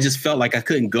 I just felt like I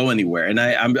couldn't go anywhere. And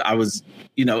I was,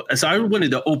 so I wanted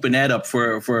to open that up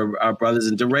for our brothers,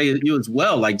 and DeRay, you as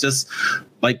well. Like, just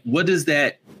like, what is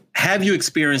that? Have you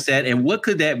experienced that? And what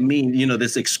could that mean?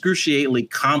 This excruciatingly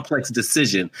complex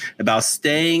decision about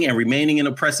staying and remaining in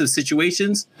oppressive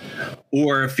situations,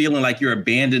 or feeling like you're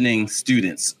abandoning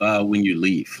students when you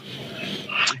leave.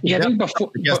 Yeah, I think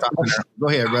before. Go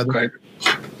ahead, brother.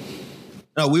 Okay.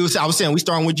 No, I was saying we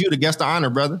starting with you, the guest of honor,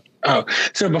 brother. Oh,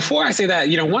 so before I say that,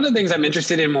 one of the things I'm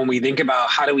interested in when we think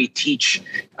about how do we teach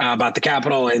about the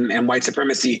Capitol and white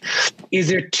supremacy, is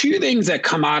there two things that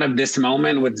come out of this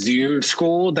moment with Zoom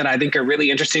school that I think are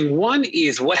really interesting. One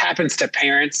is what happens to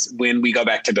parents when we go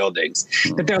back to buildings.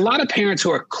 That there are a lot of parents who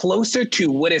are closer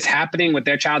to what is happening with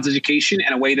their child's education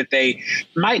in a way that they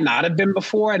might not have been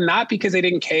before, not because they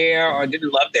didn't care or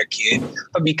didn't love their kid,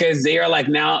 but because they are like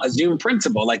now a Zoom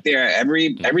principal. Like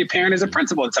every parent is a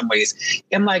principal in some ways.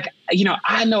 And like,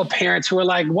 I know parents who are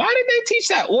like, why did they teach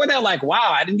that? Or they're like,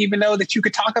 wow, I didn't even know that you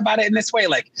could talk about it in this way.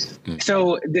 Like,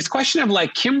 so this question of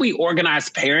like, can we organize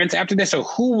parents after this, or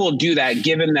who will do that,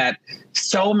 given that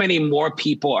so many more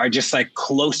people are just like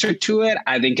closer to it,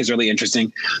 I think is really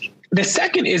interesting. The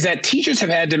second is that teachers have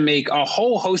had to make a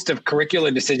whole host of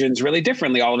curricular decisions really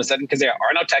differently all of a sudden, because there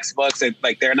are no textbooks.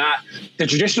 They're not, the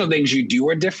traditional things you do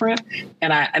are different.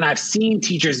 And I've seen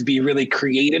teachers be really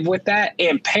creative with that,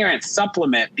 and parents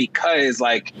supplement, because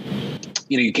like,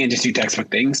 you can't just do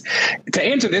textbook things. To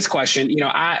answer this question, when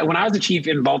I was the chief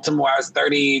in Baltimore, I was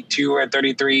 32 or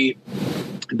 33.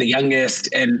 The youngest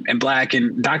and Black,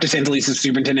 and Dr. Santelisa's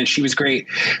superintendent, she was great.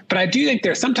 But I do think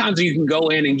there's sometimes where you can go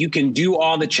in and you can do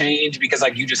all the change because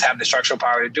like you just have the structural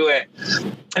power to do it.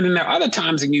 And then there are other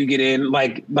times when you get in,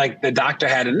 like the doctor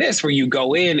had in this, where you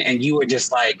go in and you are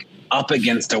just like up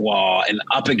against a wall and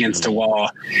up against a wall.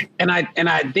 And I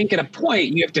think at a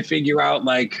point you have to figure out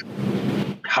like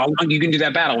how long you can do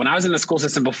that battle. When I was in the school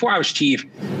system before I was chief,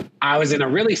 I was in a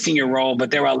really senior role,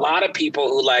 but there were a lot of people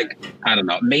who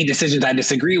made decisions I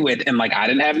disagree with. And like, I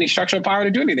didn't have any structural power to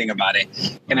do anything about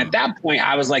it. And at that point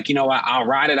I was like, you know what, I'll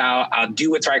ride it out. I'll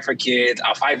do what's right for kids.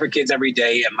 I'll fight for kids every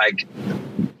day. And like,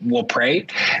 we'll pray.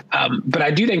 But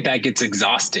I do think that gets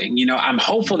exhausting. I'm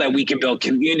hopeful that we can build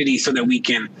community so that we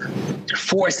can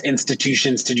force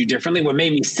institutions to do differently. What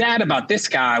made me sad about this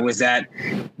guy was that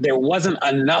there wasn't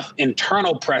enough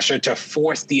internal pressure to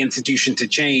force the institution to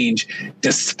change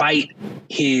despite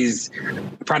his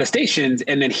protestations.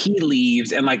 And then he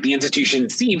leaves and like the institution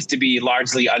seems to be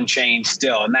largely unchanged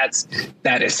still. And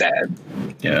that is sad.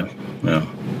 Yeah.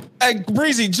 Hey,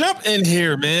 Breezy, jump in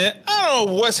here, man. I don't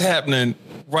know what's happening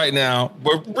right now,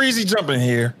 but Breezy, jump in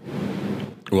here.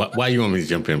 Why you want me to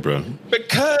jump in, bro?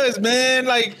 Because, man,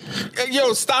 like,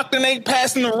 Stockton ain't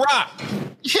passing the rock.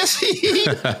 Yes, he.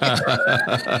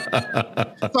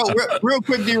 So real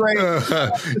quick, DeRay.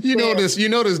 You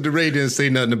notice DeRay didn't say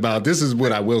nothing about. This is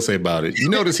what I will say about it. You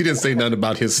notice he didn't say nothing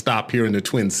about his stop here in the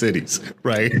Twin Cities,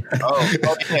 right? Oh,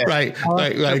 yeah.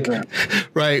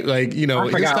 Right, like you know.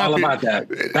 I forgot all about that.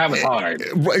 That was hard.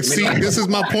 Right, see, this is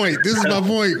my point.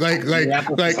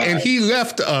 Like, and he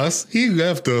left us.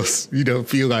 You know,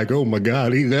 feel like, oh my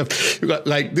God, he left.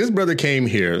 Like, this brother came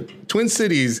here. Twin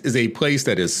Cities is a place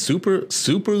that is super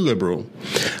liberal,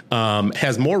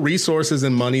 has more resources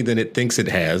and money than it thinks it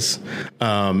has.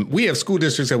 We have school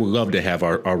districts that would love to have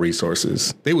our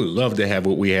resources. They would love to have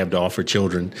what we have to offer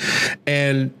children.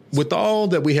 And with all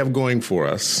that we have going for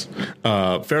us,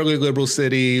 fairly liberal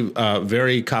city,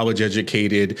 very college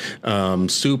educated,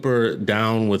 super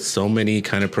down with so many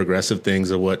kind of progressive things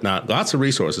or whatnot. Lots of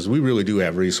resources. We really do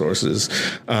have resources.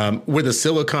 We're the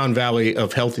Silicon Valley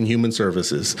of health and human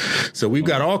services. So we've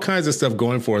got all kinds of stuff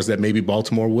going for us that maybe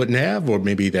Baltimore wouldn't have, or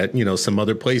maybe that, you know, some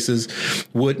other places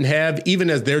wouldn't have, even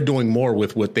as they're doing more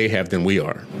with what they have than we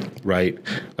are, right?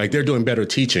 Like, they're doing better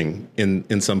teaching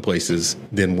in some places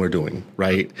than we're doing,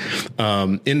 right?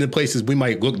 In the places we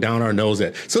might look down our nose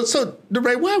at. So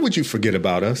DeRay, why would you forget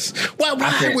about us? Why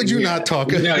would you not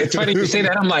talk? You know, it's funny you say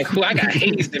that. I'm like, I got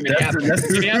hazed in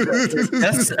Minneapolis.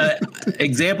 That's an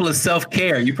example of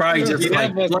self-care. You probably just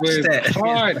like flushed that.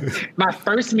 Hard. My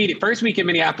first week in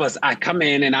Minneapolis, I come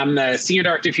in and I'm the senior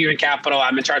director of human capital.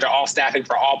 I'm in charge of all staffing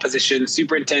for all positions,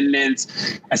 superintendents,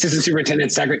 assistant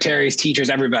superintendents, secretaries, teachers,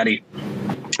 everybody.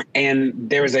 And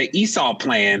there was a ESOL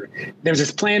plan. There was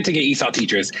this plan to get ESOL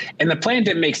teachers, and the plan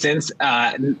didn't make sense.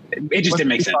 It just didn't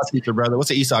make sense. Teacher, brother,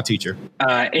 what's an ESOL teacher?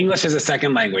 English as a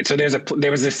second language. So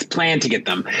there was this plan to get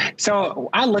them. So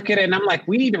I look at it and I'm like,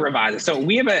 we need to revise it. So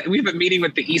we have a meeting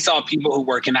with the ESOL people who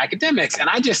work in academics, and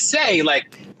I just say,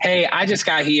 like, hey, I just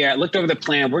got here, looked over the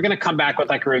plan. We're going to come back with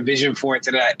like a revision for it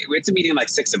today. It's a meeting, like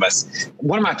 6 of us.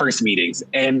 One of my first meetings.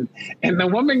 And the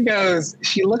woman goes,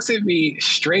 she looks at me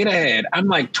straight ahead. I'm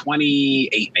like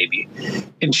 28 maybe.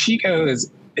 And she goes,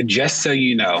 just so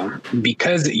you know,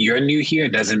 because you're new here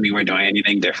doesn't mean we're doing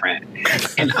anything different.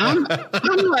 And I'm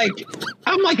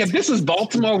like, if this was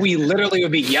Baltimore, we literally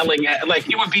would be yelling at, like,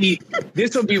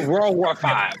 this would be World War V.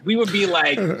 We would be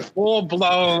like full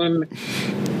blown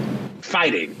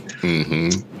fighting.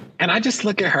 Mm-hmm. And I just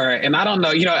look at her and I don't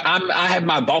know, you know, I have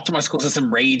my Baltimore school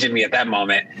system rage in me at that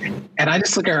moment. And I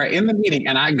just look at her in the meeting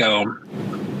and I go,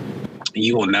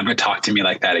 you will never talk to me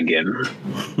like that again.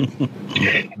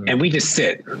 And we just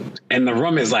sit. And the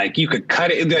room is like, you could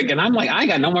cut it. And I'm like, I ain't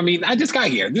got no more meeting. I just got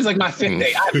here. This is like my 5th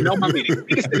day. I have no more meetings.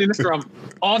 We can sit in this room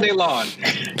all day long.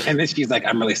 And then she's like,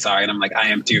 I'm really sorry. And I'm like, I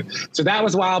am too. So that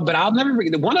was wild. But I'll never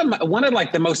forget. One of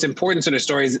like the most important sort of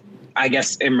stories, I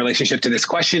guess, in relationship to this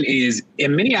question is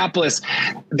in Minneapolis,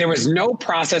 there was no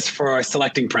process for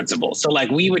selecting principals. So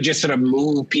like we would just sort of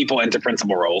move people into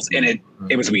principal roles, and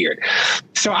it was weird.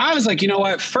 So I was like, you know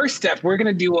what, first step, we're going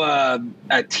to do a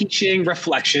teaching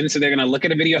reflection. So they're going to look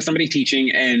at a video of somebody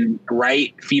teaching and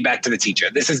write feedback to the teacher.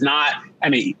 This is not, I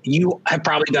mean, you have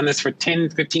probably done this for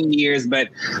 10, 15 years, but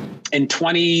in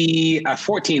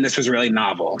 2014, this was really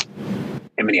novel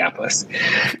in Minneapolis.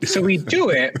 So we do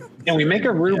it and we make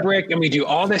a rubric and we do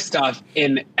all this stuff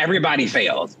and everybody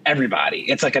fails. Everybody.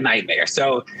 It's like a nightmare.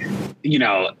 So, you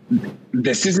know,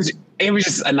 it was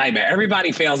just a nightmare.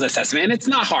 Everybody fails the assessment and it's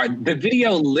not hard. The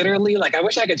video literally, like, I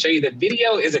wish I could show you, the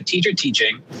video is a teacher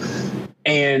teaching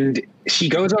and she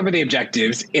goes over the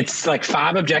objectives. It's like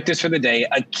 5 objectives for the day.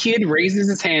 A kid raises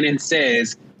his hand and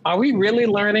says, are we really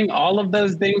learning all of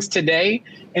those things today?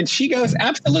 And she goes,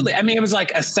 absolutely. I mean, it was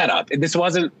like a setup. This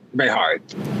wasn't very hard.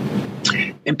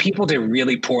 And people did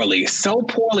really poorly. So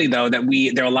poorly, though, that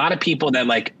there are a lot of people that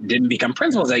like didn't become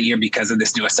principals that year because of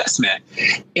this new assessment.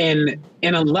 And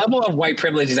in a level of white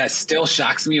privilege that still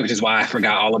shocks me, which is why I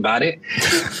forgot all about it.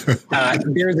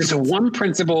 There's one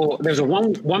principal. There's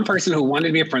one person who wanted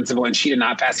to be a principal, and she did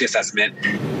not pass the assessment.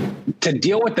 To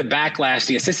deal with the backlash,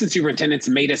 the assistant superintendents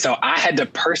made it so I had to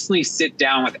personally sit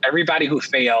down with everybody who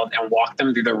failed and walk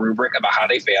them through the rubric about how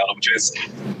they failed, which was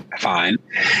fine.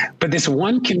 But this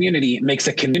one community makes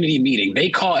a community meeting.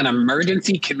 They call an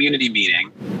emergency community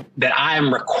meeting that I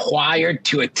am required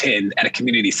to attend at a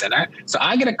community center. So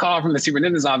I get a call from the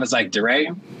superintendent's office like, DeRay,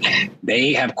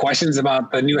 they have questions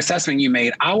about the new assessment you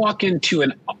made. I walk into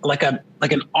an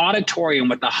auditorium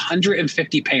with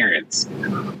 150 parents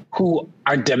who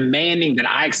are demanding that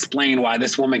I explain why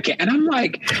this woman can't. And I'm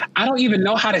like, I don't even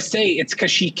know how to say it's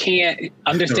because she can't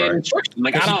understand instruction.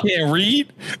 Like, she can't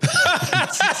read.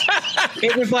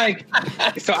 It was like,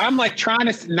 so I'm like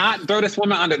trying to not throw this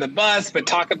woman under the bus, but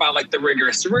talk about like the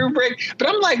rigorous rubric. But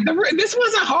I'm like, this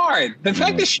wasn't hard. The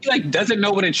fact that she like doesn't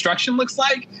know what instruction looks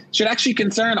like should actually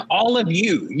concern all of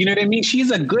you. You know what I mean?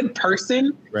 She's a good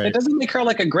person. Right. It doesn't make her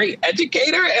like a great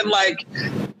educator. And like,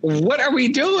 what are we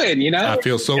doing? You know? I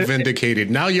feel so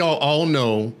vindicated. Now y'all all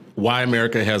know why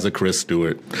America has a Chris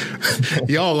Stewart.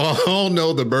 Y'all all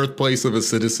know the birthplace of a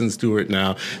Citizen Stewart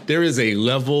now. There is a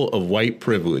level of white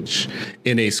privilege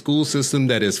in a school system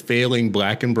that is failing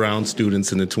Black and brown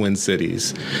students in the Twin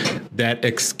Cities that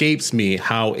escapes me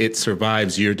how it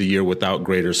survives year to year without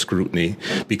greater scrutiny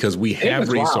because we have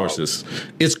resources.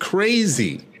 Wild. It's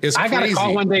crazy. I got a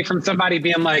call one day from somebody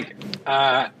being like,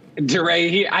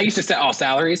 DeRay, I used to set all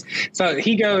salaries. So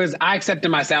he goes, I accepted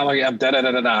my salary up,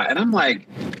 da-da-da-da-da. And I'm like,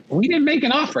 we didn't make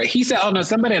an offer. He said, oh, no,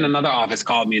 somebody in another office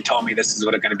called me and told me this is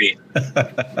what it's going to be.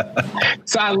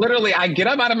 So I get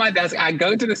up out of my desk. I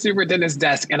go to the superintendent's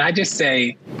desk and I just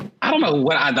say, I don't know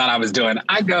what I thought I was doing.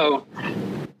 I go,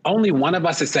 only one of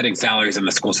us is setting salaries in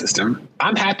the school system.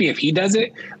 I'm happy if he does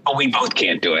it, but we both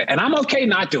can't do it. And I'm okay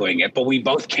not doing it, but we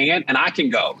both can't, and I can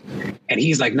go. And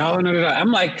he's like, no.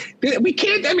 I'm like, we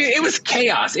can't. I mean, it was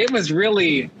chaos. It was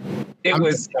really,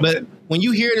 But when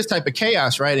you hear this type of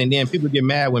chaos, right, and then people get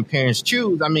mad when parents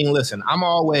choose, I mean, listen, I'm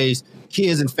always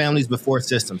kids and families before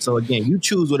systems. So again, you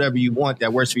choose whatever you want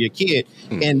that works for your kid.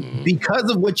 And because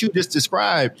of what you just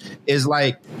described is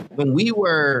like when we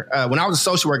were, when I was a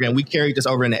social worker and we carried this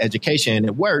over into education and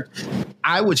it worked,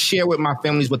 I would share with my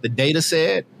families what the data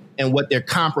said and what their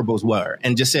comparables were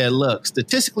and just said, look,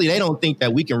 statistically, they don't think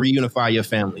that we can reunify your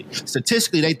family.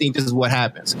 Statistically, they think this is what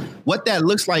happens. What that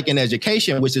looks like in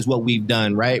education, which is what we've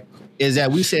done, right, is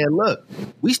that we said, look,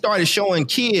 we started showing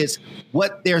kids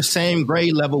what their same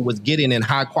grade level was getting in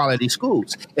high quality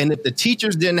schools. And if the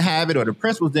teachers didn't have it or the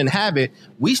principals didn't have it,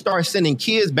 we started sending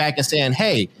kids back and saying,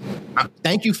 hey,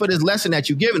 thank you for this lesson that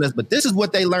you've given us, but this is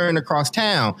what they learned across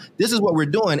town. This is what we're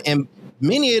doing. And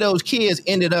many of those kids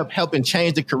ended up helping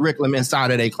change the curriculum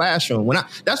inside of their classroom.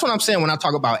 That's what I'm saying when I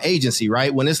talk about agency,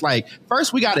 right? When it's like,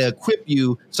 first we got to equip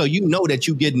you so you know that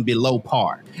you're getting below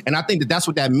par. And I think that that's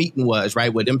what that meeting was,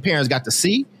 right? What them parents got to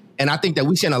see. And I think that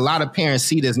we've seen a lot of parents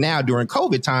see this now during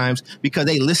COVID times because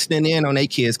they listening in on their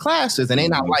kids' classes and they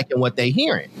not liking what they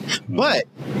hearing. But,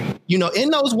 you know, in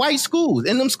those white schools,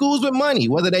 in them schools with money,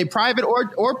 whether they private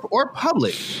or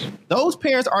public, those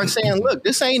parents are saying, look,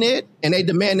 this ain't it. And they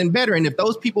demanding better. And if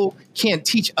those people can't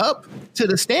teach up to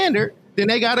the standard, then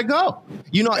they got to go.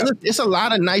 You know, look, it's a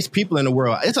lot of nice people in the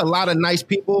world. It's a lot of nice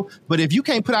people. But if you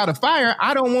can't put out a fire,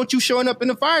 I don't want you showing up in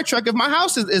the fire truck if my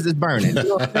house is burning. You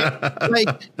know what I'm saying?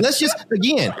 Like,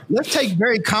 let's take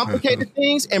very complicated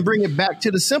things and bring it back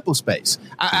to the simple space.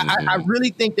 I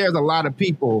really think there's a lot of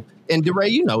people, and DeRay,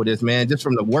 you know this, man, just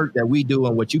from the work that we do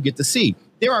and what you get to see.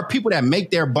 There are people that make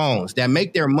their bones, that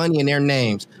make their money and their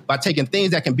names by taking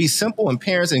things that can be simple and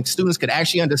parents and students could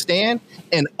actually understand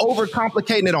and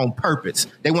overcomplicating it on purpose.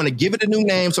 They want to give it a new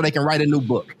name so they can write a new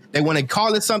book. They want to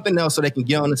call it something else so they can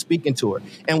get on and speak into it.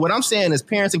 And what I'm saying is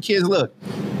parents and kids, look,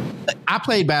 I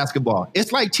played basketball.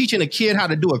 It's like teaching a kid how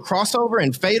to do a crossover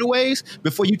and fadeaways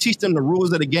before you teach them the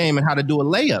rules of the game and how to do a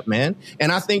layup, man.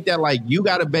 And I think that, like, you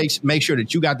got to make sure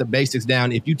that you got the basics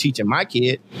down if you teaching my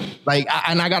kid. Like,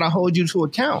 and I got to hold you to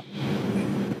account.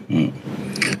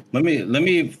 Let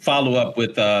me follow up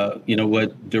with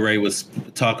what DeRay was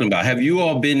talking about. Have you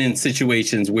all been in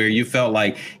situations where you felt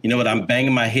like, you know what, I'm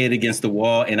banging my head against the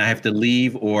wall and I have to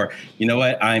leave, or you know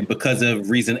what, because of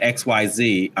reason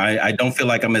XYZ, I don't feel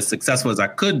like I'm as successful as I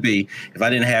could be if I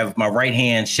didn't have my right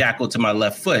hand shackled to my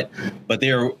left foot, but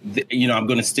I'm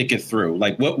going to stick it through.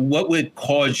 Like what would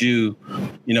cause you,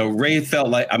 Ray felt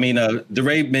like,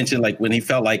 DeRay mentioned like when he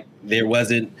felt like he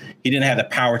didn't have the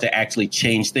power to actually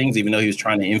change things, even though he was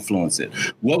trying to influence it.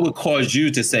 What would cause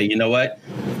you to say, you know what,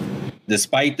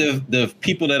 despite the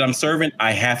people that I'm serving,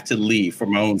 I have to leave for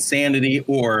my own sanity,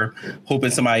 or hoping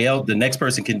somebody else, the next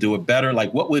person can do it better?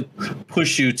 Like, what would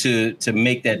push you to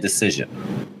make that decision,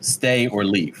 stay or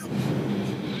leave?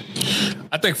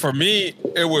 I think for me,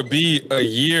 it would be a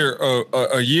year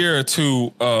or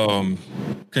two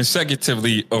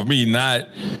consecutively of me not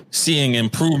seeing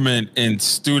improvement in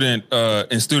student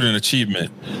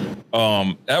achievement.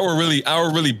 I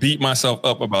would really beat myself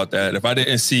up about that if I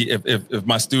didn't see if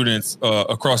my students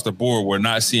across the board were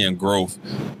not seeing growth.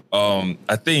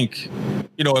 I think,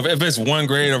 if it's one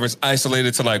grade or if it's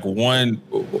isolated to like one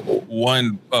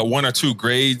or two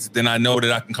grades, then I know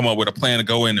that I can come up with a plan to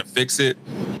go in and fix it.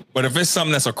 But if it's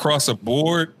something that's across the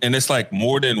board and it's like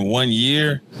more than 1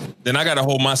 year, then I got to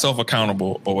hold myself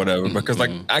accountable or whatever, because like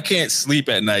I can't sleep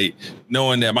at night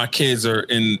knowing that my kids are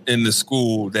in the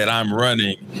school that I'm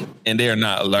running and they're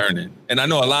not learning. And I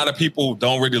know a lot of people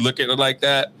don't really look at it like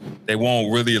that, They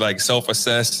won't really like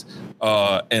self-assess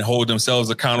and hold themselves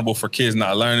accountable for kids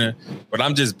not learning. But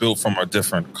I'm just built from a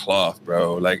different cloth,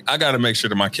 bro. Like, I got to make sure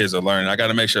that my kids are learning. I got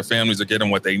to make sure families are getting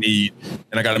what they need.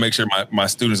 And I got to make sure my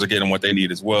students are getting what they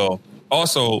need as well.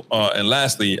 Also, and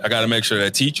lastly, I got to make sure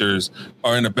that teachers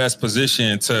are in the best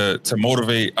position to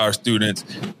motivate our students.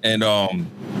 And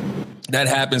that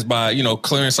happens by, you know,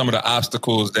 clearing some of the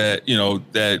obstacles that, you know,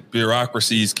 that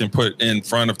bureaucracies can put in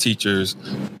front of teachers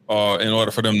in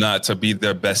order for them not to be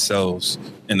their best selves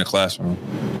in the classroom.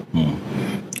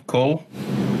 Cole?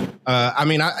 I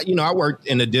mean, I worked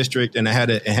in the district and I had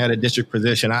a district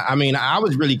position. I mean, I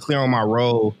was really clear on my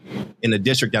role in the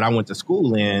district that I went to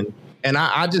school in. And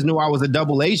I just knew I was a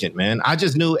double agent, man. I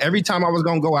just knew every time I was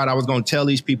going to go out, I was going to tell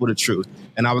these people the truth.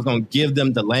 And I was going to give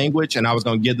them the language and I was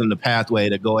going to give them the pathway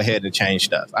to go ahead and change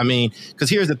stuff. I mean, because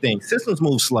here's the thing. Systems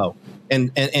move slow.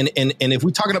 And if we're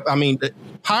talking about, I mean,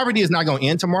 poverty is not going to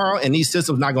end tomorrow and these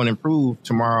systems not going to improve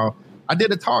tomorrow. I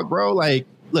did a talk, bro. Like,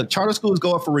 look, charter schools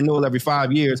go up for renewal every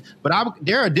 5 years, but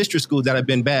there are district schools that have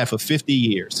been bad for 50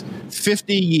 years.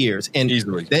 50 years. And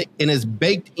easily. And it's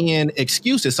baked in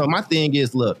excuses. So my thing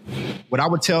is, look, what I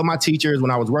would tell my teachers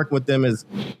when I was working with them is,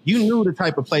 you knew the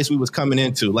type of place we was coming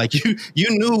into. Like, you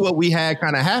knew what we had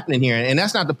kind of happening here. And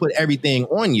that's not to put everything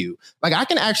on you. Like, I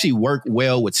can actually work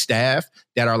well with staff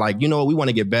that are like, you know, we want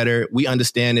to get better. We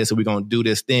understand this and we're going to do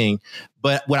this thing.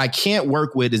 But what I can't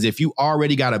work with is if you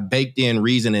already got a baked in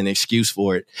reason and excuse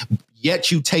for it, yet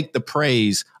you take the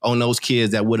praise on those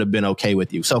kids that would have been okay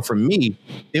with you. So for me,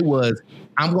 it was,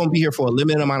 I'm going to be here for a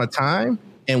limited amount of time.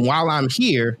 And while I'm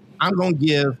here, I'm going to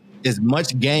give as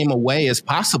much game away as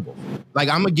possible. Like,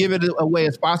 I'm going to give it away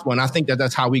as possible. And I think that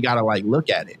that's how we got to like look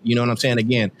at it. You know what I'm saying?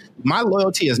 Again, my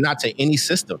loyalty is not to any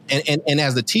system. And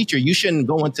as a teacher, you shouldn't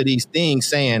go into these things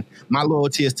saying my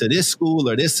loyalty is to this school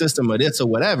or this system or this or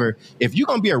whatever. If you're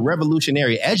going to be a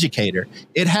revolutionary educator,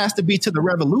 it has to be to the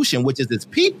revolution, which is its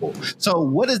people. So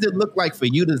what does it look like for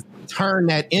you to turn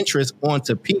that interest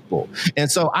onto people? And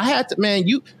so I had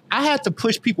to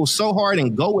push people so hard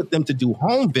and go with them to do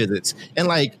home visits. And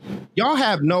like, y'all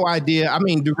have no idea. I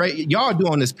mean, y'all do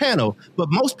on this panel, but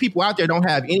most people out there don't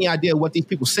have any idea what these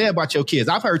people say about your kids.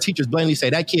 I've heard teachers blatantly say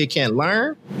that kid can't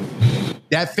learn.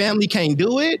 That family can't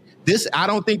do it. I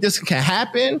don't think this can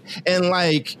happen. And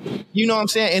like, you know what I'm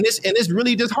saying? And it's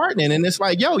really disheartening. And it's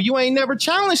like, yo, you ain't never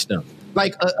challenged them.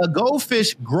 Like a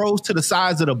goldfish grows to the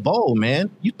size of the bowl, man.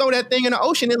 You throw that thing in the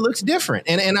ocean, it looks different.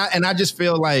 And I just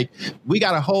feel like we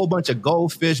got a whole bunch of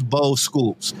goldfish bowl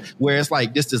schools where it's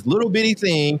like this little bitty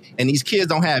thing, and these kids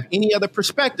don't have any other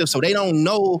perspective, so they don't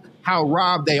know how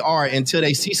robbed they are until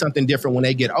they see something different when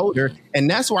they get older. And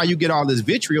that's why you get all this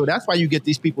vitriol. That's why you get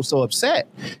these people so upset,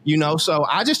 you know? So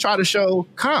I just try to show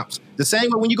comps. The same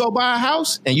way when you go buy a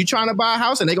house and you're trying to buy a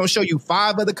house and they're going to show you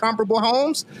 5 other comparable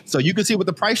homes so you can see what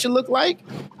the price should look like.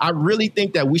 I really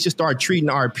think that we should start treating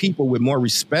our people with more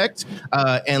respect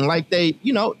and like they,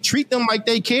 you know, treat them like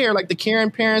they care, like the caring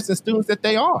parents and students that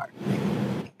they are.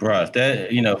 Bruh,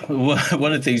 that, you know,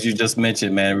 one of the things you just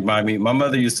mentioned, man, remind me, my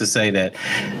mother used to say that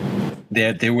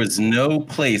there was no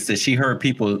place that she heard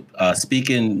people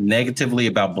speaking negatively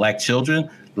about Black children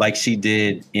like she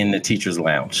did in the teacher's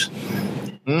lounge.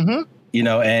 Mm-hmm. You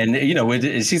know, and, you know,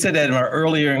 she said that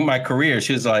earlier in my career,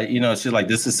 she was like, you know, she's like,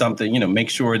 this is something, you know, make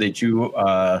sure that you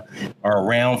are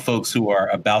around folks who are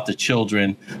about the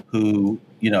children, who,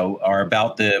 you know, are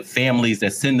about the families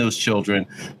that send those children,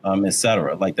 et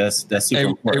cetera. Like that's super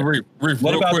important. Hey, Reef,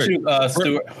 what about you,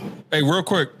 Stuart? Hey, real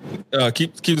quick,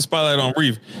 keep the spotlight on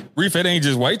Reef. Reef, it ain't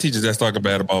just white teachers that's talking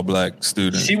bad about Black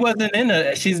students.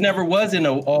 She's never was in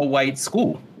an all white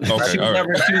school. Okay, she was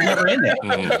never in that.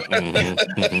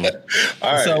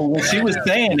 All right. So when she was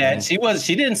saying that, she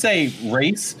didn't say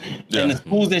race. In the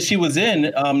schools that she was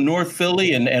in, North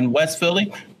Philly and West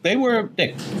Philly, they were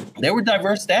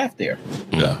diverse staff there.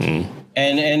 Yeah.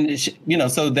 And you know,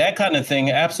 so that kind of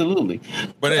thing, absolutely.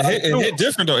 But it hit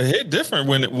different though. It hit different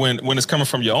when it's coming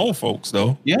from your own folks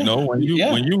though. Yeah. You know, when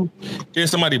you hear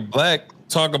somebody Black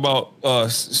talk about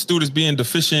students being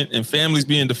deficient and families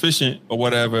being deficient or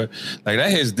whatever, like that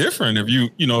hits different if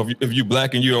you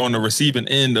Black and you're on the receiving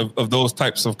end of those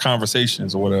types of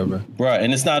conversations or whatever. Right.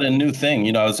 And it's not a new thing.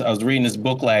 You know, I was reading this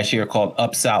book last year called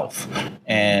Up South.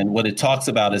 And what it talks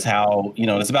about is how, you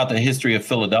know, it's about the history of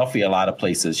Philadelphia, a lot of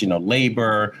places, you know,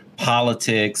 labor,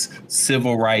 politics,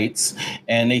 civil rights,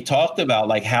 and they talked about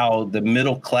like how the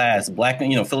middle class black,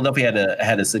 Philadelphia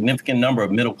had a significant number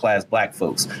of middle class black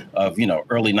folks of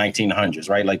early 1900s,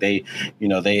 right? Like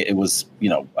it was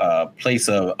a place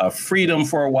of freedom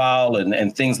for a while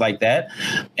and things like that,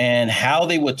 and how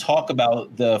they would talk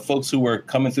about the folks who were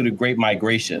coming through the Great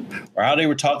Migration, or how they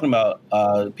were talking about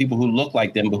people who looked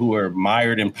like them but who were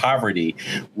mired in poverty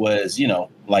was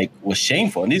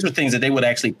shameful. And these were things that they would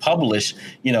actually publish.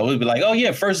 It would be like, oh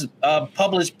yeah, first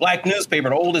published black newspaper,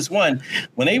 the oldest one.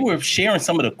 When they were sharing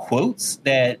some of the quotes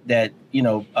that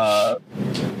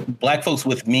black folks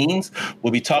with means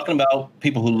would be talking about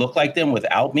people who look like them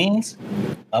without means,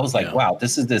 I was like, wow,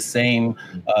 this is the same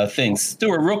thing.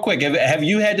 Stuart, real quick, have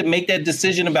you had to make that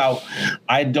decision about,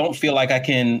 I don't feel like I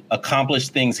can accomplish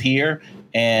things here,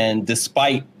 and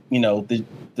despite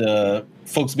the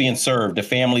folks being served, the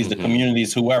families, the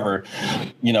communities, whoever,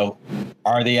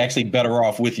 are they actually better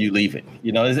off with you leaving?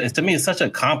 To me, it's such a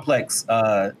complex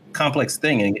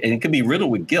thing, and it can be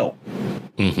riddled with guilt.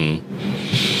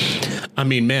 I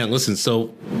mean, man, listen, so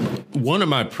one of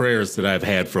my prayers that I've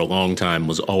had for a long time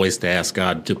was always to ask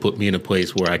God to put me in a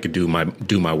place where I could do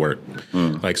my work.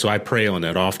 So I pray on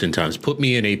that oftentimes. Put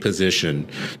me in a position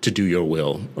to do your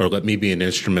will, or let me be an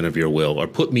instrument of your will, or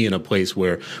put me in a place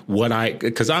where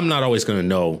because I'm not always going to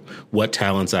know what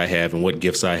talents I have and what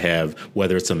gifts I have,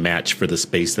 whether it's a match for the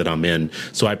space that I'm in.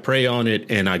 So I pray on it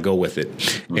and I go with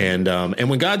it. And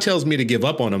when God tells me to give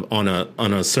up on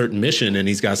a certain mission and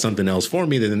he's got something else for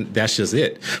me, then that's just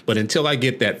it. But until I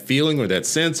get that feeling or that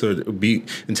sense,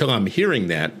 until I'm hearing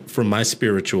that from my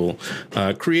spiritual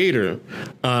creator,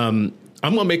 I'm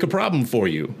going to make a problem for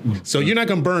you. So you're not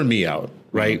going to burn me out.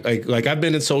 Right. Like I've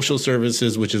been in social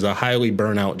services, which is a highly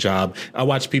burnout job. I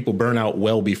watch people burn out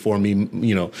well before me,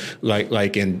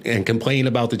 and complain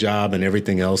about the job and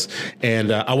everything else.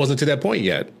 And I wasn't to that point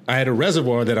yet. I had a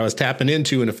reservoir that I was tapping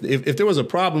into. And if there was a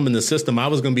problem in the system, I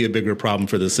was going to be a bigger problem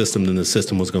for the system than the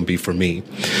system was going to be for me.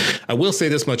 I will say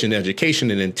this much in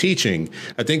education and in teaching.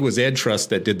 I think it was Ed Trust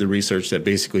that did the research that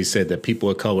basically said that people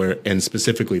of color, and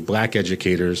specifically black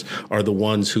educators, are the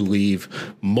ones who leave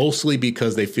mostly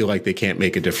because they feel like they can't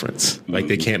make a difference, like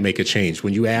they can't make a change.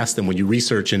 When you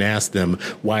research and ask them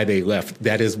why they left,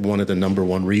 that is one of the number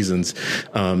one reasons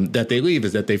that they leave,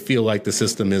 is that they feel like the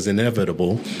system is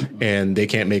inevitable and they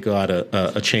can't make a lot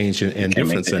of a change and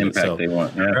difference in it. So, they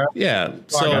want. Yeah.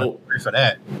 So I got a story for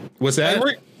that. What's that?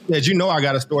 I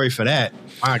got a story for that.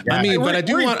 I mean, but I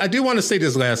do want to say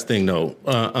this last thing though,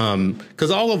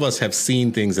 because all of us have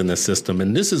seen things in the system,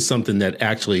 and this is something that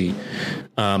actually,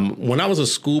 when I was a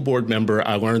school board member,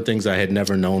 I learned things I had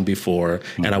never known before,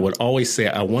 and I would always say,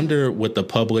 I wonder what the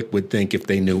public would think if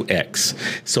they knew X.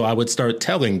 So I would start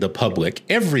telling the public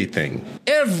everything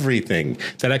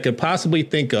that I could possibly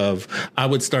think of. I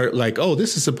would start like, oh,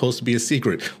 this is supposed to be a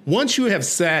secret. Once you have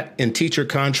sat in teacher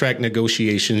contract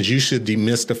negotiations, you should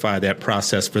demystify that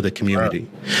process for the community.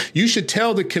 You should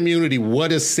tell the community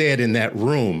what is said in that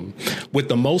room with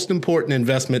the most important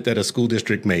investment that a school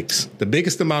district makes, the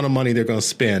biggest amount of money they're going to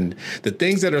spend. The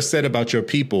things that are said about your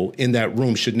people in that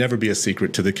room should never be a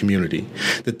secret to the community.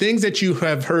 The things that you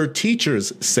have heard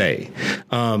teachers say,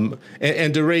 and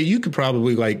DeRay, you could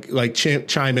probably like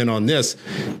chime in on this.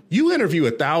 You interview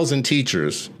 1,000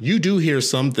 teachers. You do hear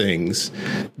some things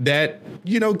that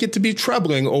get to be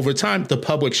troubling over time. The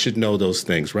public should know those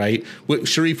things, right?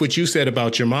 Sharif, what you said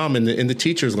about your mom in the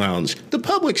teacher's lounge, the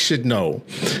public should know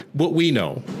what we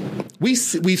know. We've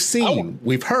seen,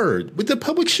 we've heard, but the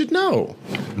public should know.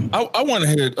 I want to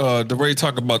hear DeRay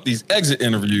talk about these exit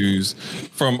interviews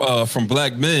from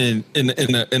black men in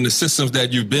the systems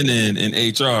that you've been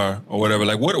in HR or whatever.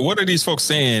 Like, what are these folks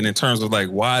saying in terms of like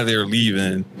why they're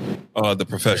leaving the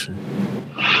profession?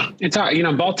 It's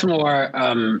hard, Baltimore.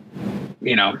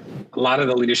 A lot of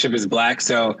the leadership is black,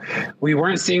 so we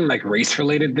weren't seeing like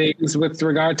race-related things with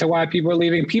regard to why people are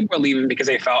leaving. People are leaving because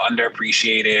they felt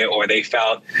underappreciated, or they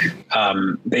felt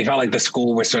like the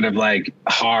school was sort of like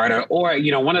hard, or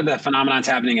one of the phenomenons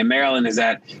happening in Maryland is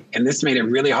that, and this made it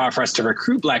really hard for us to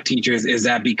recruit black teachers, is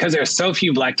that because there are so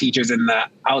few black teachers in the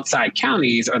outside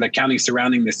counties or the counties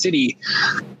surrounding the city,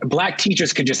 black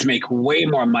teachers could just make way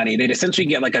more money. They'd essentially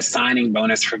get like a signing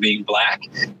bonus for being black,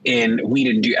 and we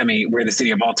didn't do. I mean, we're the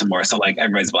city of Baltimore, so like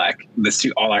everybody's black.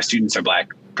 All our students are black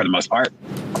for the most part.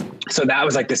 So that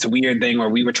was like this weird thing where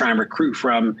we were trying to recruit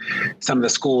from some of the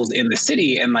schools in the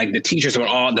city, and like the black teachers would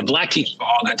all go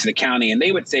to the county, and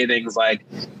they would say things like,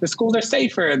 the schools are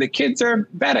safer, the kids are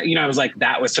better. I was like,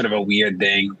 that was sort of a weird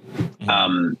thing.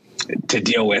 to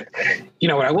deal with. You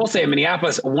know, what I will say in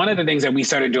Minneapolis, one of the things that we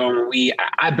started doing,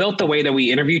 I built the way that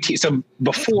we interview so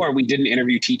before we didn't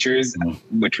interview teachers,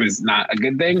 which was not a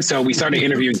good thing. So we started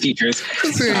interviewing teachers.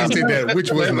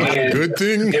 Which was not a good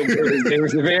thing. It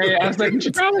was I was like, we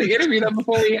should probably interview them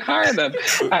before we hire them.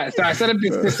 So I set up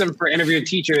this system for interviewing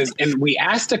teachers, and we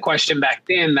asked a question back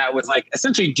then that was like,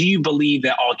 essentially, do you believe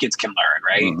that all kids can learn,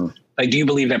 right? Mm-hmm. Like, do you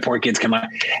believe that poor kids can learn?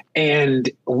 And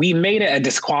we made it a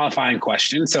disqualifying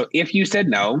question. So if you said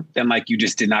no, then like you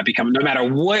just did not become, no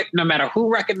matter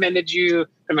who recommended you,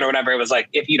 no matter whatever, it was like,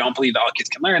 if you don't believe that all kids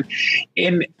can learn.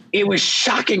 And it was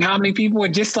shocking how many people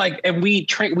would just like, and we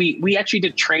actually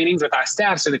did trainings with our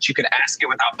staff so that you could ask it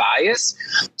without bias.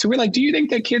 So we're like, do you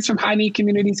think that kids from high need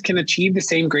communities can achieve the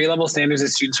same grade level standards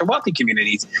as students from wealthy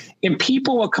communities? And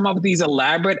people will come up with these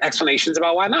elaborate explanations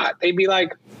about why not. They'd be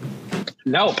like,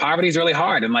 no, poverty is really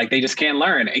hard, and like they just can't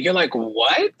learn. And you're like,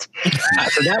 what?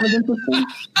 So that was interesting.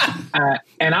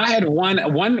 And I had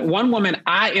one woman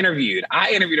I interviewed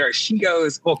her. She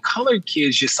goes, "Well, colored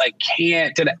kids just like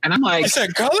can't." And I'm like, "I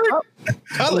said colored."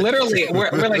 Literally,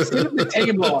 we're like sitting at the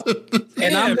table,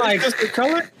 and I'm like,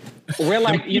 "Colored." We're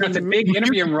like, you know, it's a big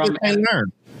interview room.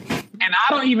 And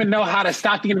I don't even know how to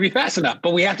stop the interview fast enough,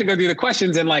 but we have to go through the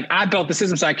questions. And like, I built the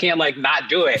system so I can't like not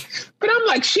do it. But I'm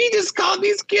like, she just called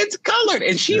these kids colored,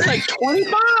 and she's like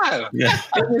 25. Yeah.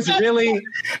 It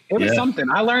was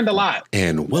something. I learned a lot.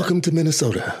 And welcome to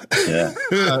Minnesota. Yeah.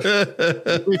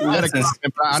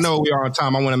 I know we are on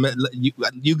time. I want to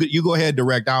you go ahead,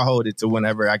 direct. I'll hold it to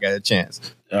whenever I get a chance.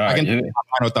 I can do my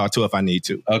final thought too if I need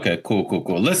to. Okay, cool.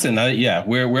 Listen,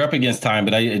 we're up against time,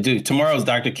 but tomorrow's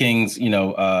Dr. King's,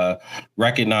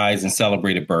 recognized and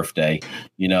celebrated birthday.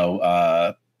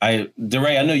 DeRay,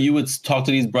 I know you would talk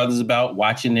to these brothers about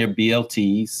watching their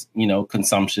BLTs,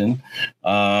 consumption.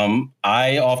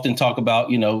 I often talk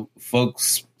about,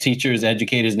 folks, teachers,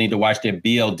 educators need to watch their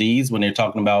BLDs when they're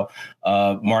talking about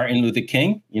Martin Luther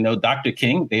King. Dr.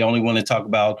 King, they only want to talk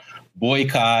about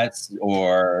boycotts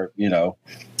or,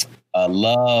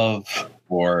 love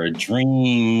or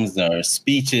dreams or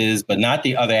speeches, but not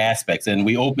the other aspects. And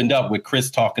we opened up with Chris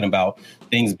talking about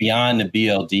things beyond the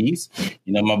BLDs.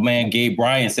 My man Gabe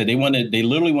Bryant said they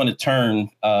literally want to turn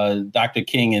Dr.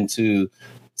 King into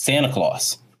Santa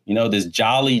Claus, this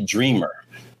jolly dreamer,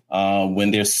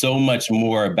 when there's so much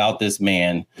more about this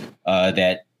man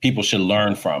that people should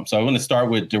learn from. So I want to start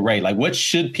with DeRay. Like, what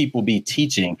should people be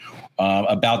teaching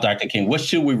about Dr. King? What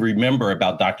should we remember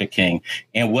about Dr. King?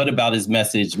 And what about his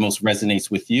message most resonates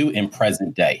with you in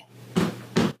present day?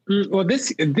 Well,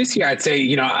 this year, I'd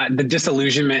say, the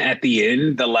disillusionment at the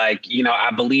end,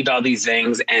 I believed all these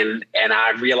things and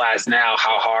I realize now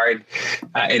how hard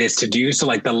it is to do. So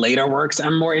like the later works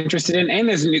I'm more interested in. And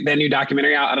there's that new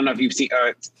documentary out. I don't know if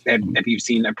you've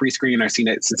seen a pre-screen or seen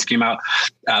it since it came out,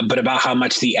 but about how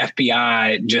much the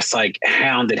FBI just like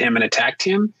hounded him and attacked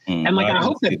him. And like, I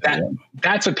hope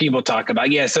that's what people talk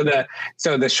about. Yeah. So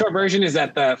the short version is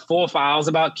that the full files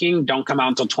about King don't come out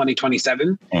until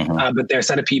 2027. But there's a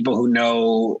set of people who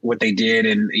know what they did,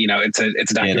 and it's a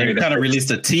documentary. They kind of released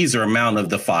a teaser amount of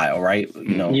the file, right?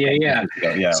 Yeah.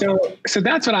 So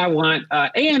that's what I want.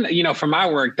 And for my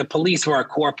work, the police were a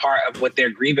core part of what their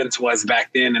grievance was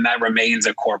back then, and that remains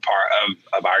a core part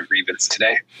of our grievance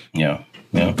today. Yeah.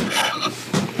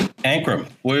 Ankrum,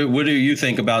 what do you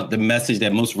think about the message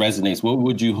that most resonates? What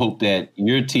would you hope that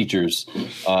your teachers,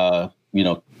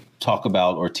 talk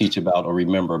about or teach about or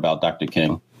remember about Dr.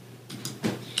 King?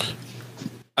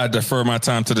 I defer my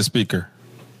time to the speaker.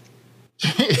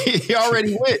 He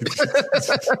already went.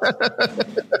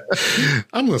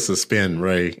 I'm going to suspend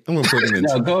Ray. I'm going to put him in.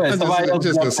 No, go ahead. I'm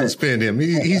just going to suspend him.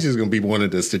 He's just going to be one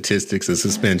of the statistics of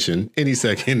suspension any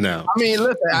second now. I mean,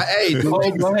 listen, go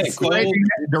ahead.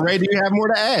 DeRay, do you have more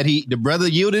to add? The brother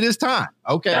yielded his time.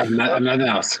 Okay. Nothing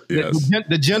else. Yes.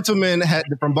 The gentleman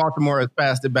from Baltimore has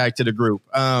passed it back to the group.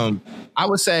 I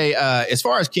would say, as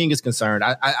far as King is concerned,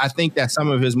 I think that some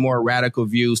of his more radical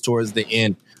views towards the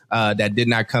end that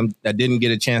didn't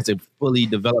get a chance to fully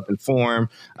develop and form,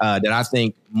 that I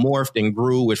think morphed and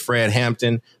grew with Fred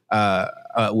Hampton,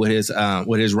 with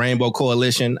his Rainbow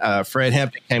Coalition. Fred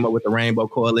Hampton came up with the Rainbow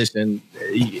Coalition.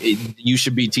 You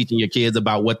should be teaching your kids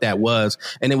about what that was.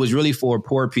 And it was really for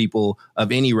poor people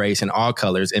of any race and all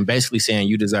colors, and basically saying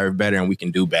you deserve better and we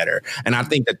can do better. And I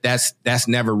think that's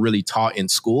never really taught in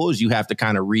schools. You have to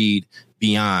kind of read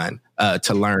beyond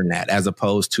to learn that, as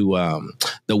opposed to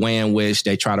the way in which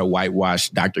they try to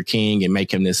whitewash Dr. King and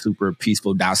make him this super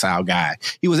peaceful, docile guy.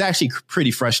 He was actually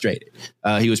pretty frustrated.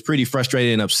 He was pretty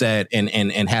frustrated and upset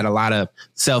and had a lot of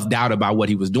self-doubt about what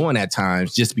he was doing at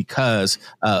times, just because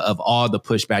of all the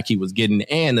pushback he was getting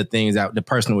and the things that the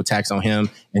personal attacks on him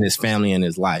and his family and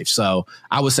his life. So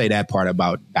I would say that part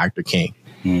about Dr. King.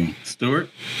 Stuart?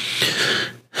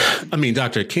 I mean,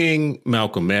 Dr. King,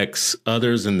 Malcolm X,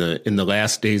 others in the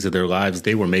last days of their lives,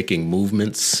 they were making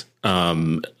movements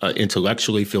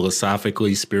intellectually,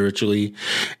 philosophically, spiritually,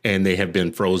 and they have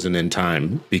been frozen in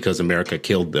time because America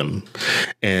killed them.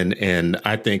 And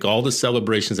I think all the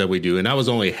celebrations that we do, and I was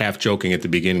only half joking at the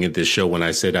beginning of this show when I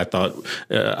said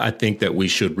I think that we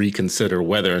should reconsider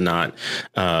whether or not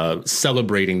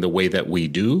celebrating the way that we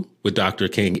do with Dr.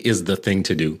 King is the thing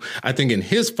to do. I think in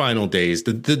his final days,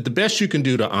 the best you can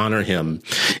do to honor him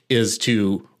is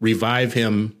to revive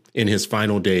him in his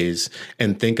final days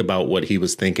and think about what he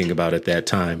was thinking about at that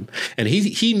time. And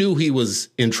he knew he was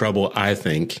in trouble, I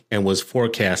think, and was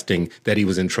forecasting that he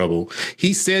was in trouble.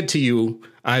 He said to you,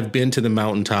 I've been to the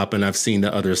mountaintop and I've seen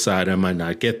the other side. I might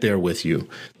not get there with you.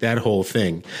 That whole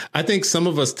thing. I think some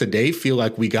of us today feel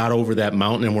like we got over that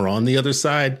mountain and we're on the other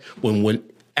side, when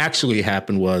actually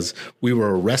happened was we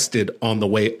were arrested on the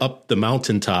way up the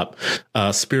mountaintop,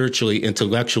 spiritually,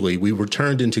 intellectually. We were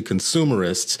turned into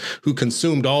consumerists who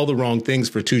consumed all the wrong things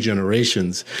for 2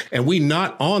 generations. And we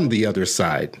not on the other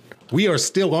side. We are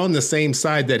still on the same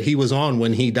side that he was on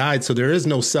when he died. So there is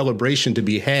no celebration to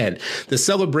be had. The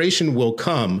celebration will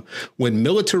come when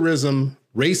militarism,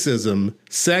 racism,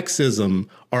 sexism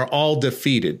are all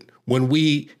defeated. When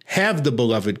we have the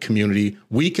beloved community,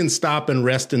 we can stop and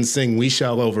rest and sing "We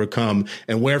Shall Overcome"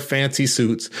 and wear fancy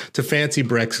suits to fancy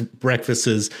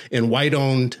breakfasts in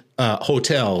white-owned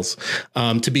hotels,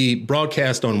 to be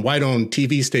broadcast on white-owned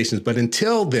TV stations. But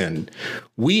until then,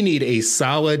 we need a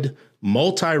solid,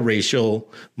 multiracial,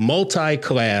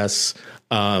 multi-class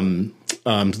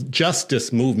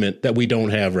justice movement that we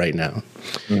don't have right now.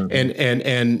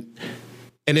 Mm-hmm.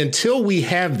 And until we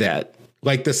have that,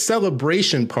 like the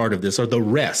celebration part of this, or the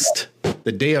rest,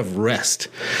 the day of rest.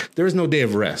 There is no day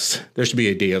of rest. There should be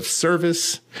a day of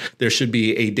service. There should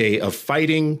be a day of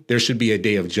fighting. There should be a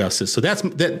day of justice. So that's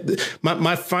that.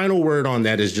 My final word on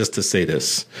that is just to say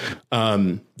this.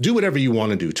 Do whatever you want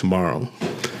to do tomorrow,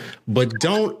 but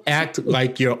don't act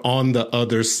like you're on the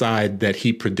other side that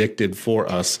he predicted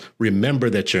for us. Remember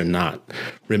that you're not.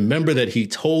 Remember that he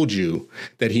told you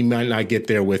that he might not get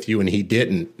there with you, and he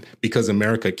didn't, because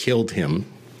America killed him,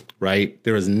 right?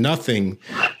 There is nothing.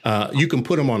 You can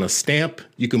put him on a stamp.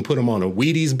 You can put him on a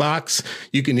Wheaties box.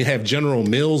 You can have General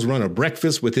Mills run a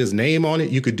breakfast with his name on it.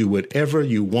 You could do whatever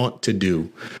you want to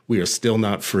do. We are still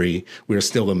not free. We are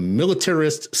still a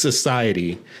militarist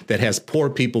society that has poor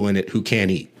people in it who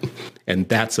can't eat. And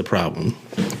that's a problem.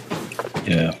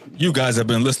 Yeah. You guys have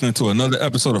been listening to another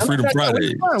episode of Freedom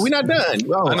Friday. We're not done.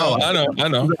 I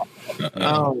know.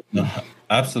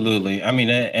 Absolutely. I mean,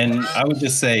 and I would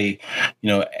just say,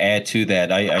 add to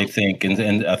that. I think,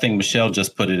 and I think Michelle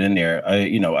just put it in there.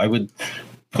 I would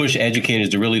push educators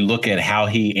to really look at how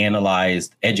he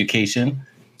analyzed education,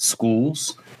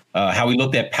 schools, how he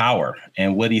looked at power,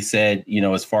 and what he said,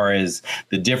 as far as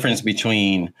the difference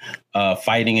between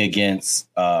fighting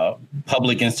against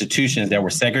public institutions that were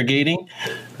segregating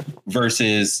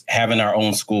versus having our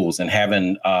own schools and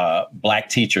having Black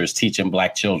teachers teaching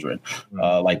Black children,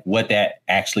 like what that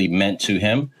actually meant to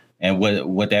him, and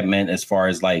what that meant as far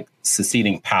as like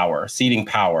ceding power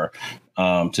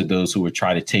to those who would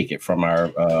try to take it from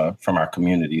our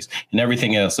communities, and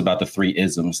everything else about the 3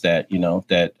 isms that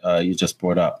you just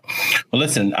brought up. Well,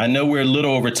 listen, I know we're a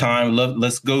little over time.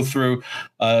 Let's go through.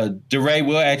 DeRay,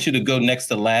 we'll ask you to go next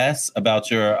to last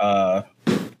about your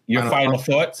final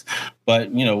thoughts,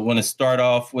 but want to start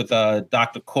off with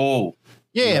Dr. Cole.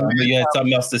 Yeah, you had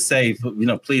something else to say.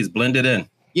 Please blend it in.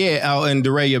 Yeah, and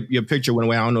DeRay, your picture went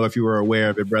away. I don't know if you were aware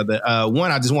of it, brother.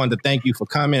 One, I just wanted to thank you for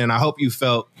coming, and I hope you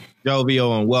felt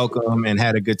jovial and welcome and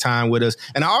had a good time with us.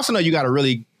 And I also know you got a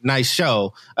really nice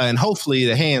show, and hopefully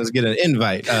the hands get an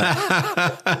invite.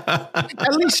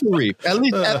 At least Sharif. At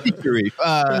least Sharif.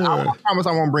 I promise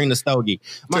I won't bring the stogie.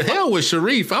 To hell with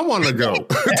Sharif. I want to go.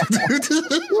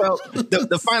 Well,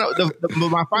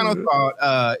 my final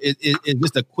thought is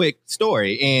just a quick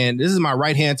story, and this is my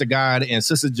right hand to God, and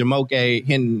Sister Jamoke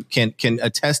can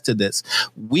attest to this.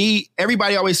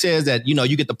 Everybody always says that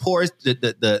you get the poorest,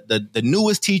 the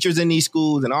newest teachers in these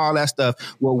schools and all that stuff.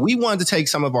 Well, we wanted to take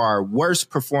some of our worst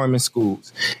performing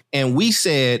schools, and we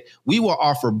said we will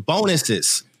offer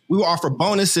bonuses. We will offer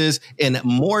bonuses and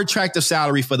more attractive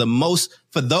salary for those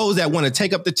that want to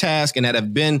take up the task and that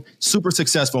have been super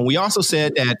successful. And we also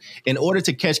said that in order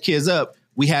to catch kids up,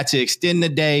 we had to extend the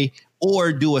day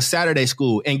or do a Saturday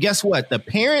school. And guess what? The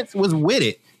parents was with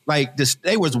it. Like this,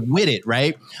 they was with it,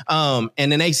 right? And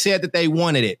then they said that they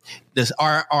wanted it.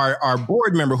 Our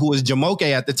board member, who was Jamoke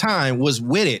at the time, was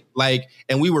with it. Like,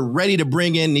 and we were ready to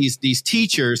bring in these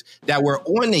teachers that were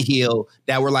on the hill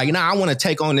that were like, nah, I want to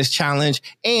take on this challenge.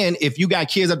 And if you got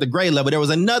kids up to grade level, there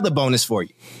was another bonus for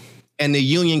you. And the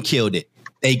union killed it.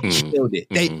 They killed it.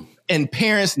 And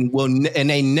parents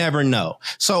they never know.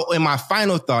 So in my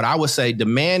final thought, I would say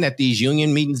demand that these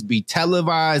union meetings be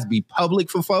televised, be public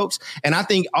for folks. And I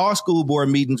think all school board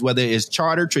meetings, whether it's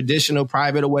charter, traditional,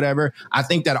 private, or whatever, I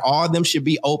think that all of them should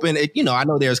be open. I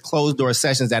know there's closed door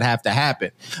sessions that have to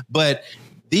happen, but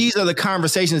these are the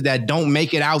conversations that don't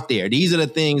make it out there. These are the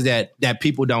things that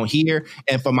people don't hear.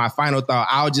 And for my final thought,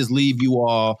 I'll just leave you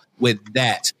all with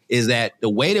that, is that the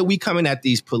way that we coming at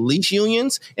these police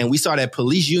unions, and we saw that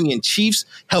police union chiefs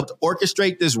helped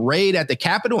orchestrate this raid at the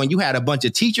Capitol, and you had a bunch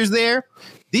of teachers there.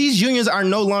 These unions are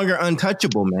no longer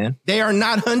untouchable, man. They are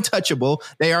not untouchable.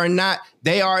 They are not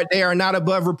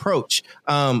above reproach.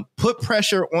 Put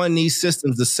pressure on these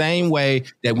systems the same way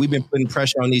that we've been putting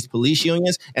pressure on these police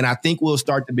unions. And I think we'll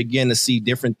start to begin to see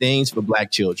different things for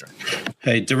Black children.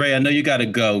 Hey, DeRay, I know you got to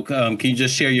go. Can you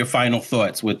just share your final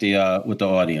thoughts with the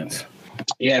audience?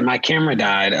 Yeah, my camera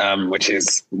died, which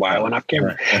is why I went off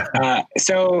camera. It's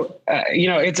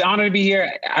an honor to be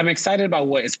here. I'm excited about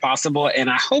what is possible. And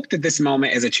I hope that this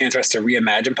moment is a chance for us to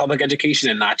reimagine public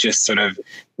education and not just sort of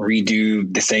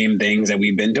redo the same things that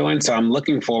we've been doing. So I'm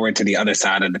looking forward to the other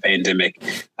side of the pandemic.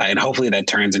 And hopefully that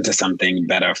turns into something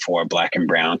better for Black and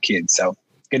brown kids. So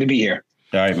good to be here.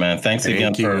 All right, man. Thanks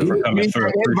again for coming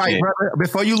through. Invite, brother.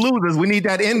 Before you lose us, we need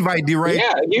that invite, DeRay.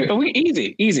 Yeah,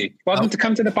 easy. Welcome to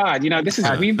come to the pod.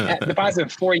 We've the pod's been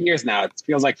 4 years now. It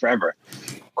feels like forever.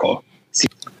 Cool.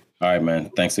 All right, man.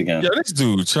 Thanks again. Yeah, this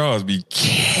dude Charles be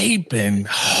caping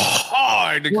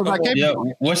hard.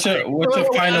 What's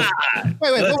your final?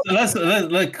 Wait.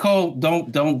 Let's Cole.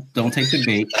 Don't take the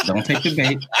bait. Don't take the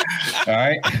bait. All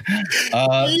right.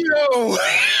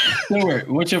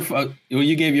 Stuart,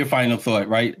 you gave your final thought,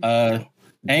 right?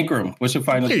 Ankrum, what's your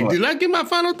final thought? Did I give my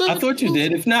final thought? I thought you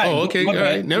did. If not, okay. All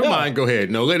right. Never mind. Go ahead.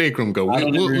 No, let Ankrum go.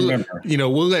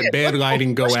 We'll let bad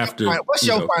lighting go after. What's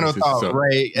your final thought,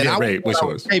 Ray? And Ray, what's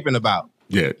yours? Taping about.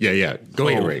 Yeah. Go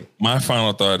ahead, Ray. My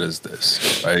final thought is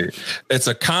this, right? It's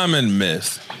a common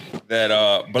myth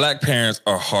that Black parents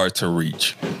are hard to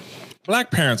reach. Black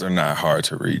parents are not hard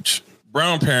to reach.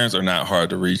 Brown parents are not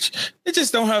hard to reach. They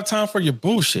just don't have time for your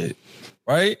bullshit,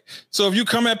 right? So if you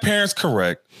come at parents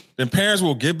correct, then parents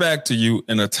will get back to you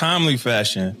in a timely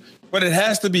fashion, but it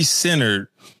has to be centered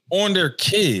on their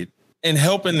kid and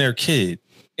helping their kid.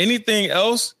 Anything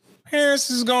else, parents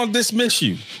is going to dismiss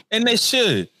you, and they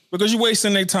should, because you're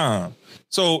wasting their time.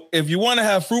 So if you want to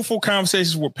have fruitful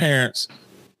conversations with parents,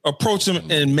 approach them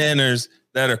in manners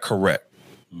that are correct.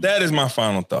 That is my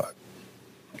final thought.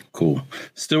 Cool.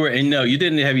 Stuart, and no, you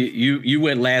didn't have you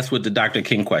went last with the Dr.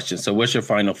 King question. So what's your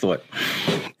final thought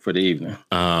for the evening?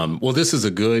 Well, this is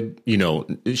a good,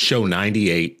 show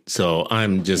 98. So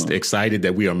I'm just excited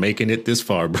that we are making it this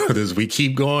far, brothers. We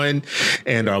keep going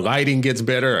and our lighting gets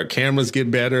better. Our cameras get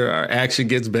better. Our action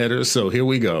gets better. So here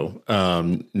we go.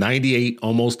 98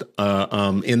 almost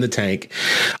in the tank.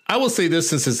 I will say this,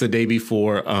 since it's the day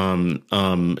before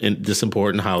in this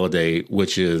important holiday,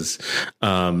 which is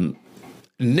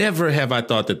never have I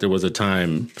thought that there was a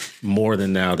time more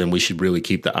than now than we should really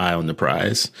keep the eye on the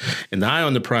prize. And the eye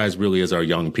on the prize really is our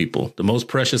young people. The most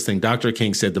precious thing, Dr.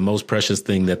 King said, the most precious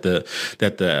thing that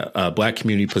the Black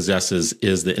community possesses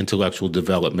is the intellectual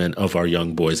development of our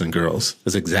young boys and girls.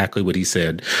 That's exactly what he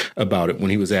said about it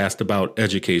when he was asked about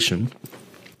education.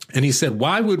 And he said,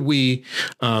 why would we,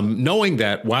 knowing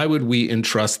that, why would we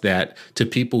entrust that to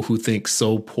people who think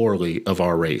so poorly of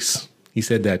our race? He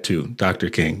said that too, Dr.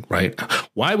 King, right?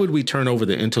 Why would we turn over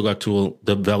the intellectual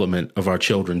development of our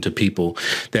children to people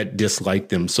that dislike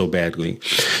them so badly?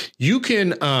 You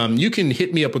can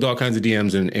hit me up with all kinds of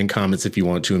DMs and comments if you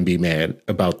want to and be mad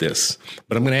about this.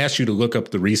 But I'm going to ask you to look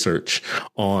up the research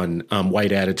on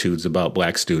white attitudes about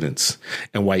Black students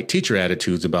and white teacher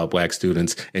attitudes about Black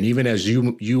students. And even as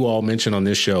you all mentioned on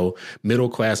this show,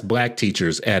 middle-class Black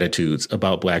teachers' attitudes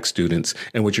about Black students.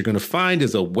 And what you're going to find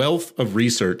is a wealth of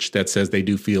research that says says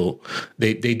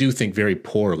they do think very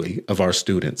poorly of our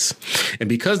students. And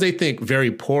because they think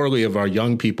very poorly of our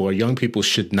young people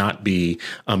should not be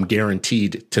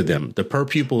guaranteed to them. The per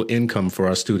pupil income for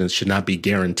our students should not be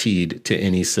guaranteed to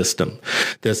any system.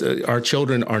 Our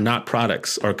children are not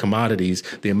products or commodities.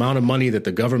 The amount of money that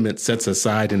the government sets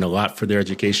aside and allot for their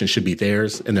education should be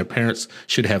theirs, and their parents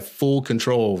should have full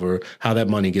control over how that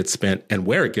money gets spent and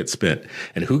where it gets spent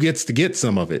and who gets to get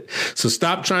some of it. So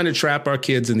stop trying to trap our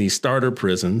kids in these starter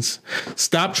prisons.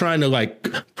 Stop trying to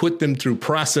put them through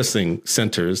processing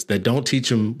centers that don't teach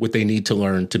them what they need to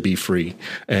learn to be free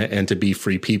and to be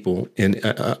free people. And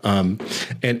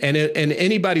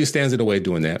anybody who stands in the way of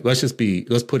doing that, let's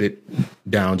put it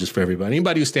down just for everybody.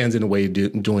 Anybody who stands in the way of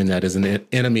doing that is an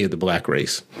enemy of the Black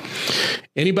race.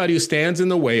 Anybody who stands in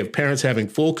the way of parents having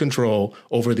full control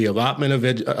over the allotment of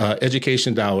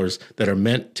education dollars that are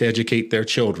meant to educate their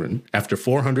children after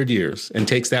 400 years and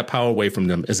takes that power away from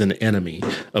them is an enemy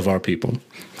of our people.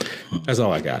 That's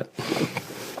all I got.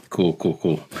 Cool.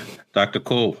 Dr.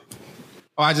 Cole.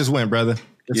 Oh, I just went, brother.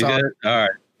 You good? All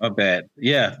right. My bad.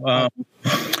 Yeah. I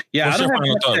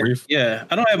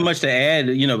don't have much to add.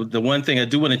 The one thing I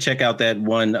do want to check out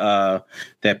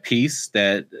that piece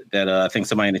that I think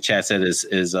somebody in the chat said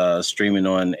is streaming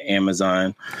on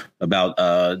Amazon about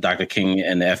Dr. King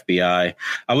and the FBI.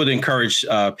 I would encourage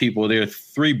people. There are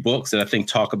 3 books that I think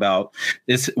talk about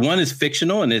this. One is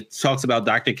fictional, and it talks about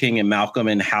Dr. King and Malcolm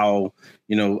and how,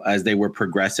 as they were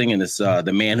progressing, and it's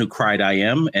The Man Who Cried I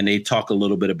Am. And they talk a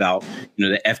little bit about,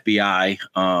 the FBI,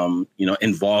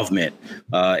 involvement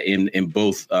in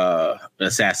both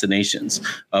assassinations.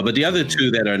 But the other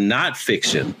 2 that are not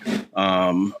fiction,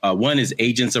 one is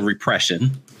Agents of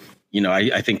Repression.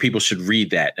 I think people should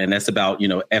read that. And that's about,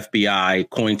 FBI,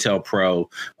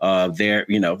 COINTELPRO,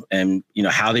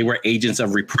 how they were agents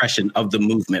of repression of the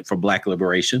movement for Black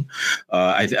liberation.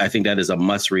 I think that is a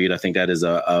must read. I think that is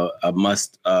a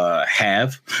must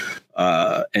have.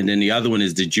 And then the other one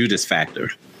is The Judas Factor,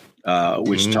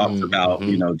 which talks about,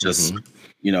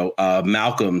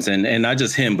 Malcolm's and not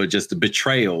just him, but just the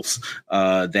betrayals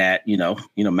that,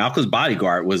 Malcolm's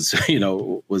bodyguard was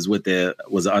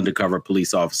an undercover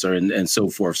police officer and so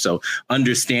forth. So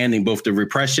understanding both the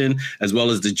repression as well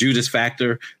as the Judas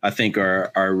Factor, I think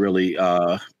are really,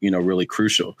 really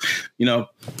crucial.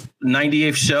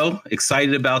 98th show,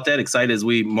 excited about that. Excited as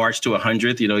we march to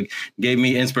 100th, gave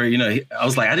me inspiration. I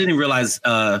was like, I didn't realize,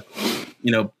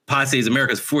 Pod Saves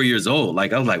America is 4 years old. I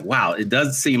was like, wow, it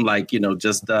does seem like, I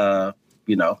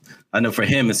know for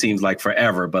him, it seems like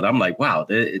forever, but I'm like, wow,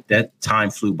 that time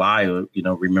flew by,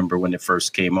 remember when it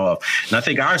first came off. And I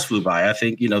think ours flew by. I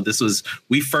think,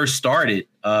 we first started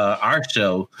our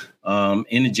show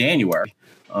in January,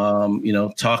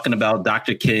 talking about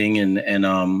Dr. King and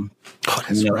right.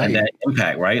 And that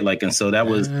impact, right? And so that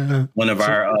was one of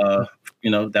our,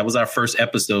 that was our first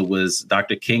episode. Was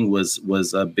Dr. King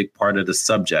was a big part of the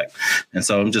subject, and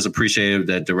so I'm just appreciative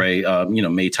that DeRay,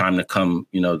 made time to come,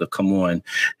 to come on.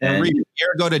 And a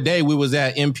year ago today, we was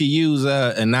at MPU's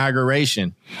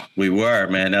inauguration. We were,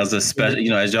 man. That was a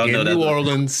special, as y'all know, New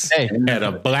Orleans at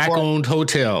a Black-owned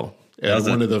hotel. That was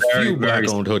one of the few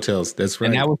Black-owned hotels. That's right.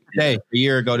 And that was today, a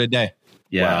year ago today.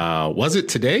 Yeah. Wow. Was it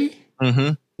today? Mm-hmm.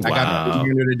 Wow. I got the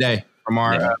video today from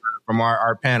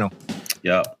our panel.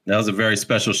 Yeah, that was a very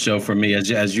special show for me.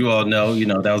 As you all know,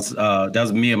 that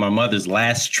was me and my mother's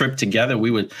last trip together. We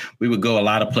would go a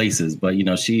lot of places, but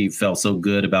she felt so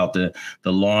good about the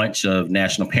launch of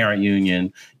National Parent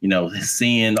Union.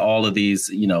 Seeing all of these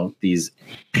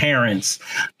parents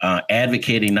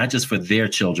advocating not just for their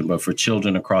children but for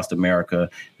children across America,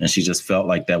 and she just felt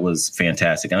like that was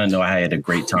fantastic. And I know I had a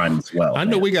great time as well. I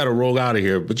know we got to roll out of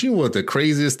here, but you know what the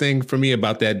craziest thing for me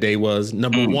about that day was?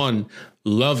 Number one,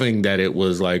 loving that it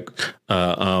was an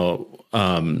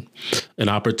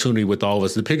opportunity with all of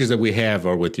us. The pictures that we have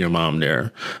are with your mom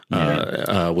there,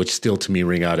 which still to me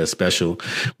ring out as special.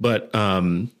 But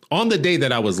on the day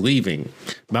that I was leaving,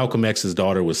 Malcolm X's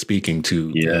daughter was speaking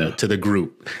to the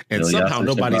group, and somehow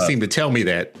nobody seemed to tell me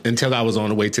that until I was on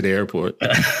the way to the airport.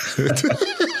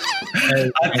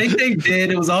 I think they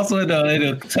did. It was also in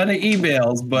a ton of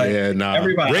emails, but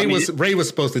everybody. Ray was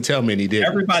supposed to tell me, and he did.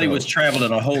 Everybody was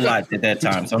traveling a whole lot at that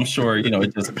time, so I'm sure it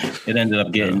ended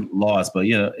up getting lost. But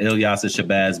Ilyasah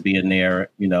Shabazz being there,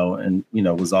 and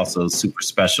was also super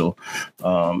special.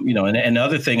 And the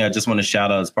other thing I just want to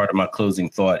shout out as part of my closing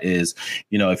thought is,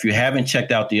 if you haven't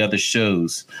checked out the other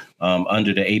shows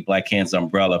under the 8 Black Hands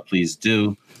umbrella, please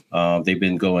do. They've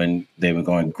been going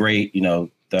great.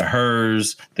 the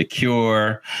Hers, the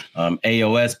Cure,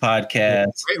 AOS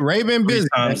podcast. Ray been busy.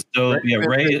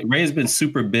 Ray's been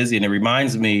super busy, and it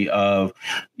reminds me of,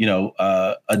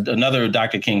 another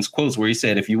Dr. King's quotes where he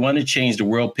said, "If you want to change the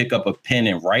world, pick up a pen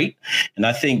and write." And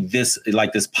I think this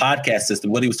podcast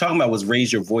system, what he was talking about was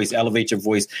raise your voice, elevate your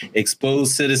voice,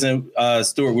 expose citizen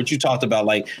Stuart, what you talked about,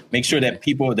 like make sure that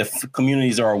people, the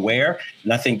communities are aware.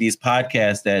 And I think these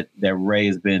podcasts that Ray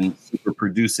has been super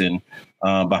producing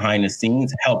behind the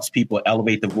scenes helps people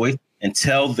elevate the voice and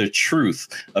tell the truth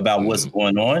about what's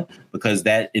going on, because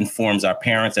that informs our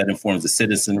parents, that informs the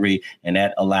citizenry, and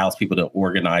that allows people to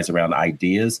organize around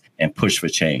ideas and push for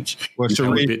change. Well,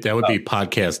 that would be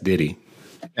Podcast Diddy.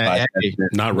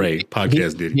 Not Ray,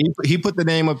 Podcast Diddy. He put the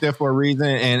name up there for a reason.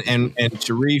 And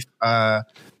Sharif,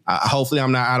 hopefully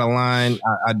I'm not out of line.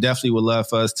 I definitely would love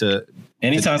for us to.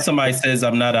 Anytime somebody says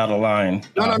I'm not out of line,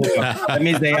 no. that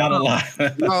means they out of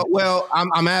line. Well,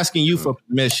 I'm asking you for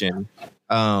permission,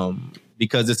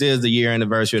 because this is the year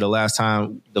anniversary of the last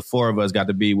time the four of us got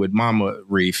to be with Mama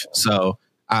Reef. So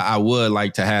I would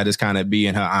like to have this kind of be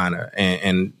in her honor.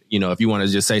 And if you want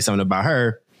to just say something about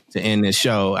her to end this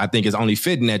show, I think it's only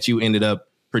fitting that you ended up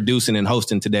producing and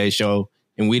hosting today's show.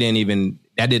 And we didn't even,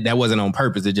 that wasn't on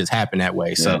purpose. It just happened that way.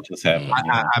 Yeah, so just happened,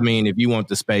 I mean, if you want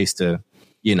the space to,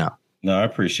 No, I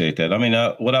appreciate that. I mean,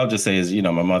 what I'll just say is,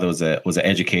 my mother was an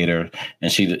educator,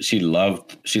 and she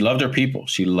loved her people.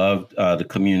 She loved the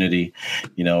community,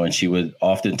 and she would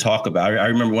often talk about. I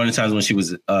remember one of the times when she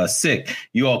was sick,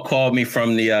 you all called me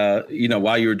from the,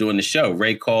 while you were doing the show.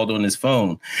 Ray called on his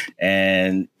phone,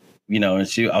 and and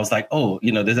I was like, oh,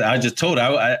 I just told her,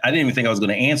 I didn't even think I was going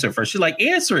to answer it first. She's like,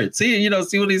 answer it. See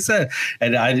what he said.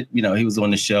 And he was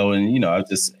on the show, and, I was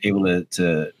just able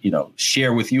to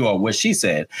share with you all what she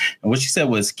said. And what she said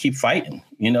was keep fighting,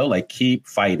 keep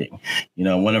fighting.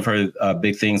 One of her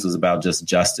big things was about just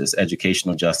justice,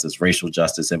 educational justice, racial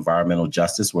justice, environmental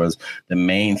justice was the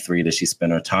main three that she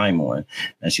spent her time on.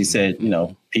 And she said,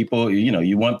 people,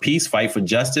 you want peace, fight for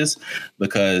justice,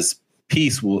 because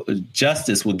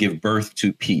justice will give birth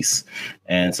to peace.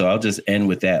 And so I'll just end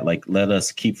with that. Like, let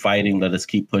us keep fighting. Let us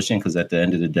keep pushing, because at the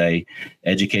end of the day,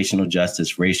 educational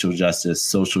justice, racial justice,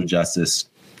 social justice,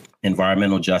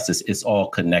 environmental justice, it's all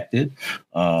connected.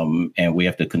 And we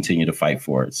have to continue to fight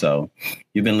for it. So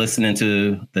you've been listening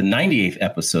to the 98th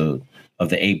episode of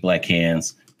the 8 Black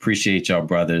Hands. Appreciate y'all,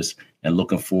 brothers, and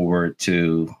looking forward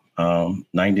to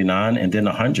 99 and then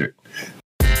 100.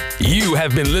 You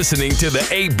have been listening to the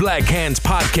 8 Black Hands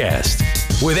podcast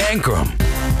with Ankrum,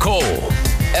 Cole,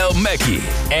 El Mekki,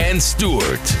 and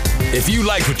Stuart. If you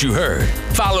like what you heard,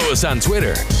 follow us on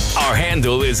Twitter. Our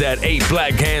handle is at 8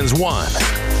 Black Hands 1.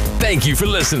 Thank you for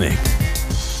listening.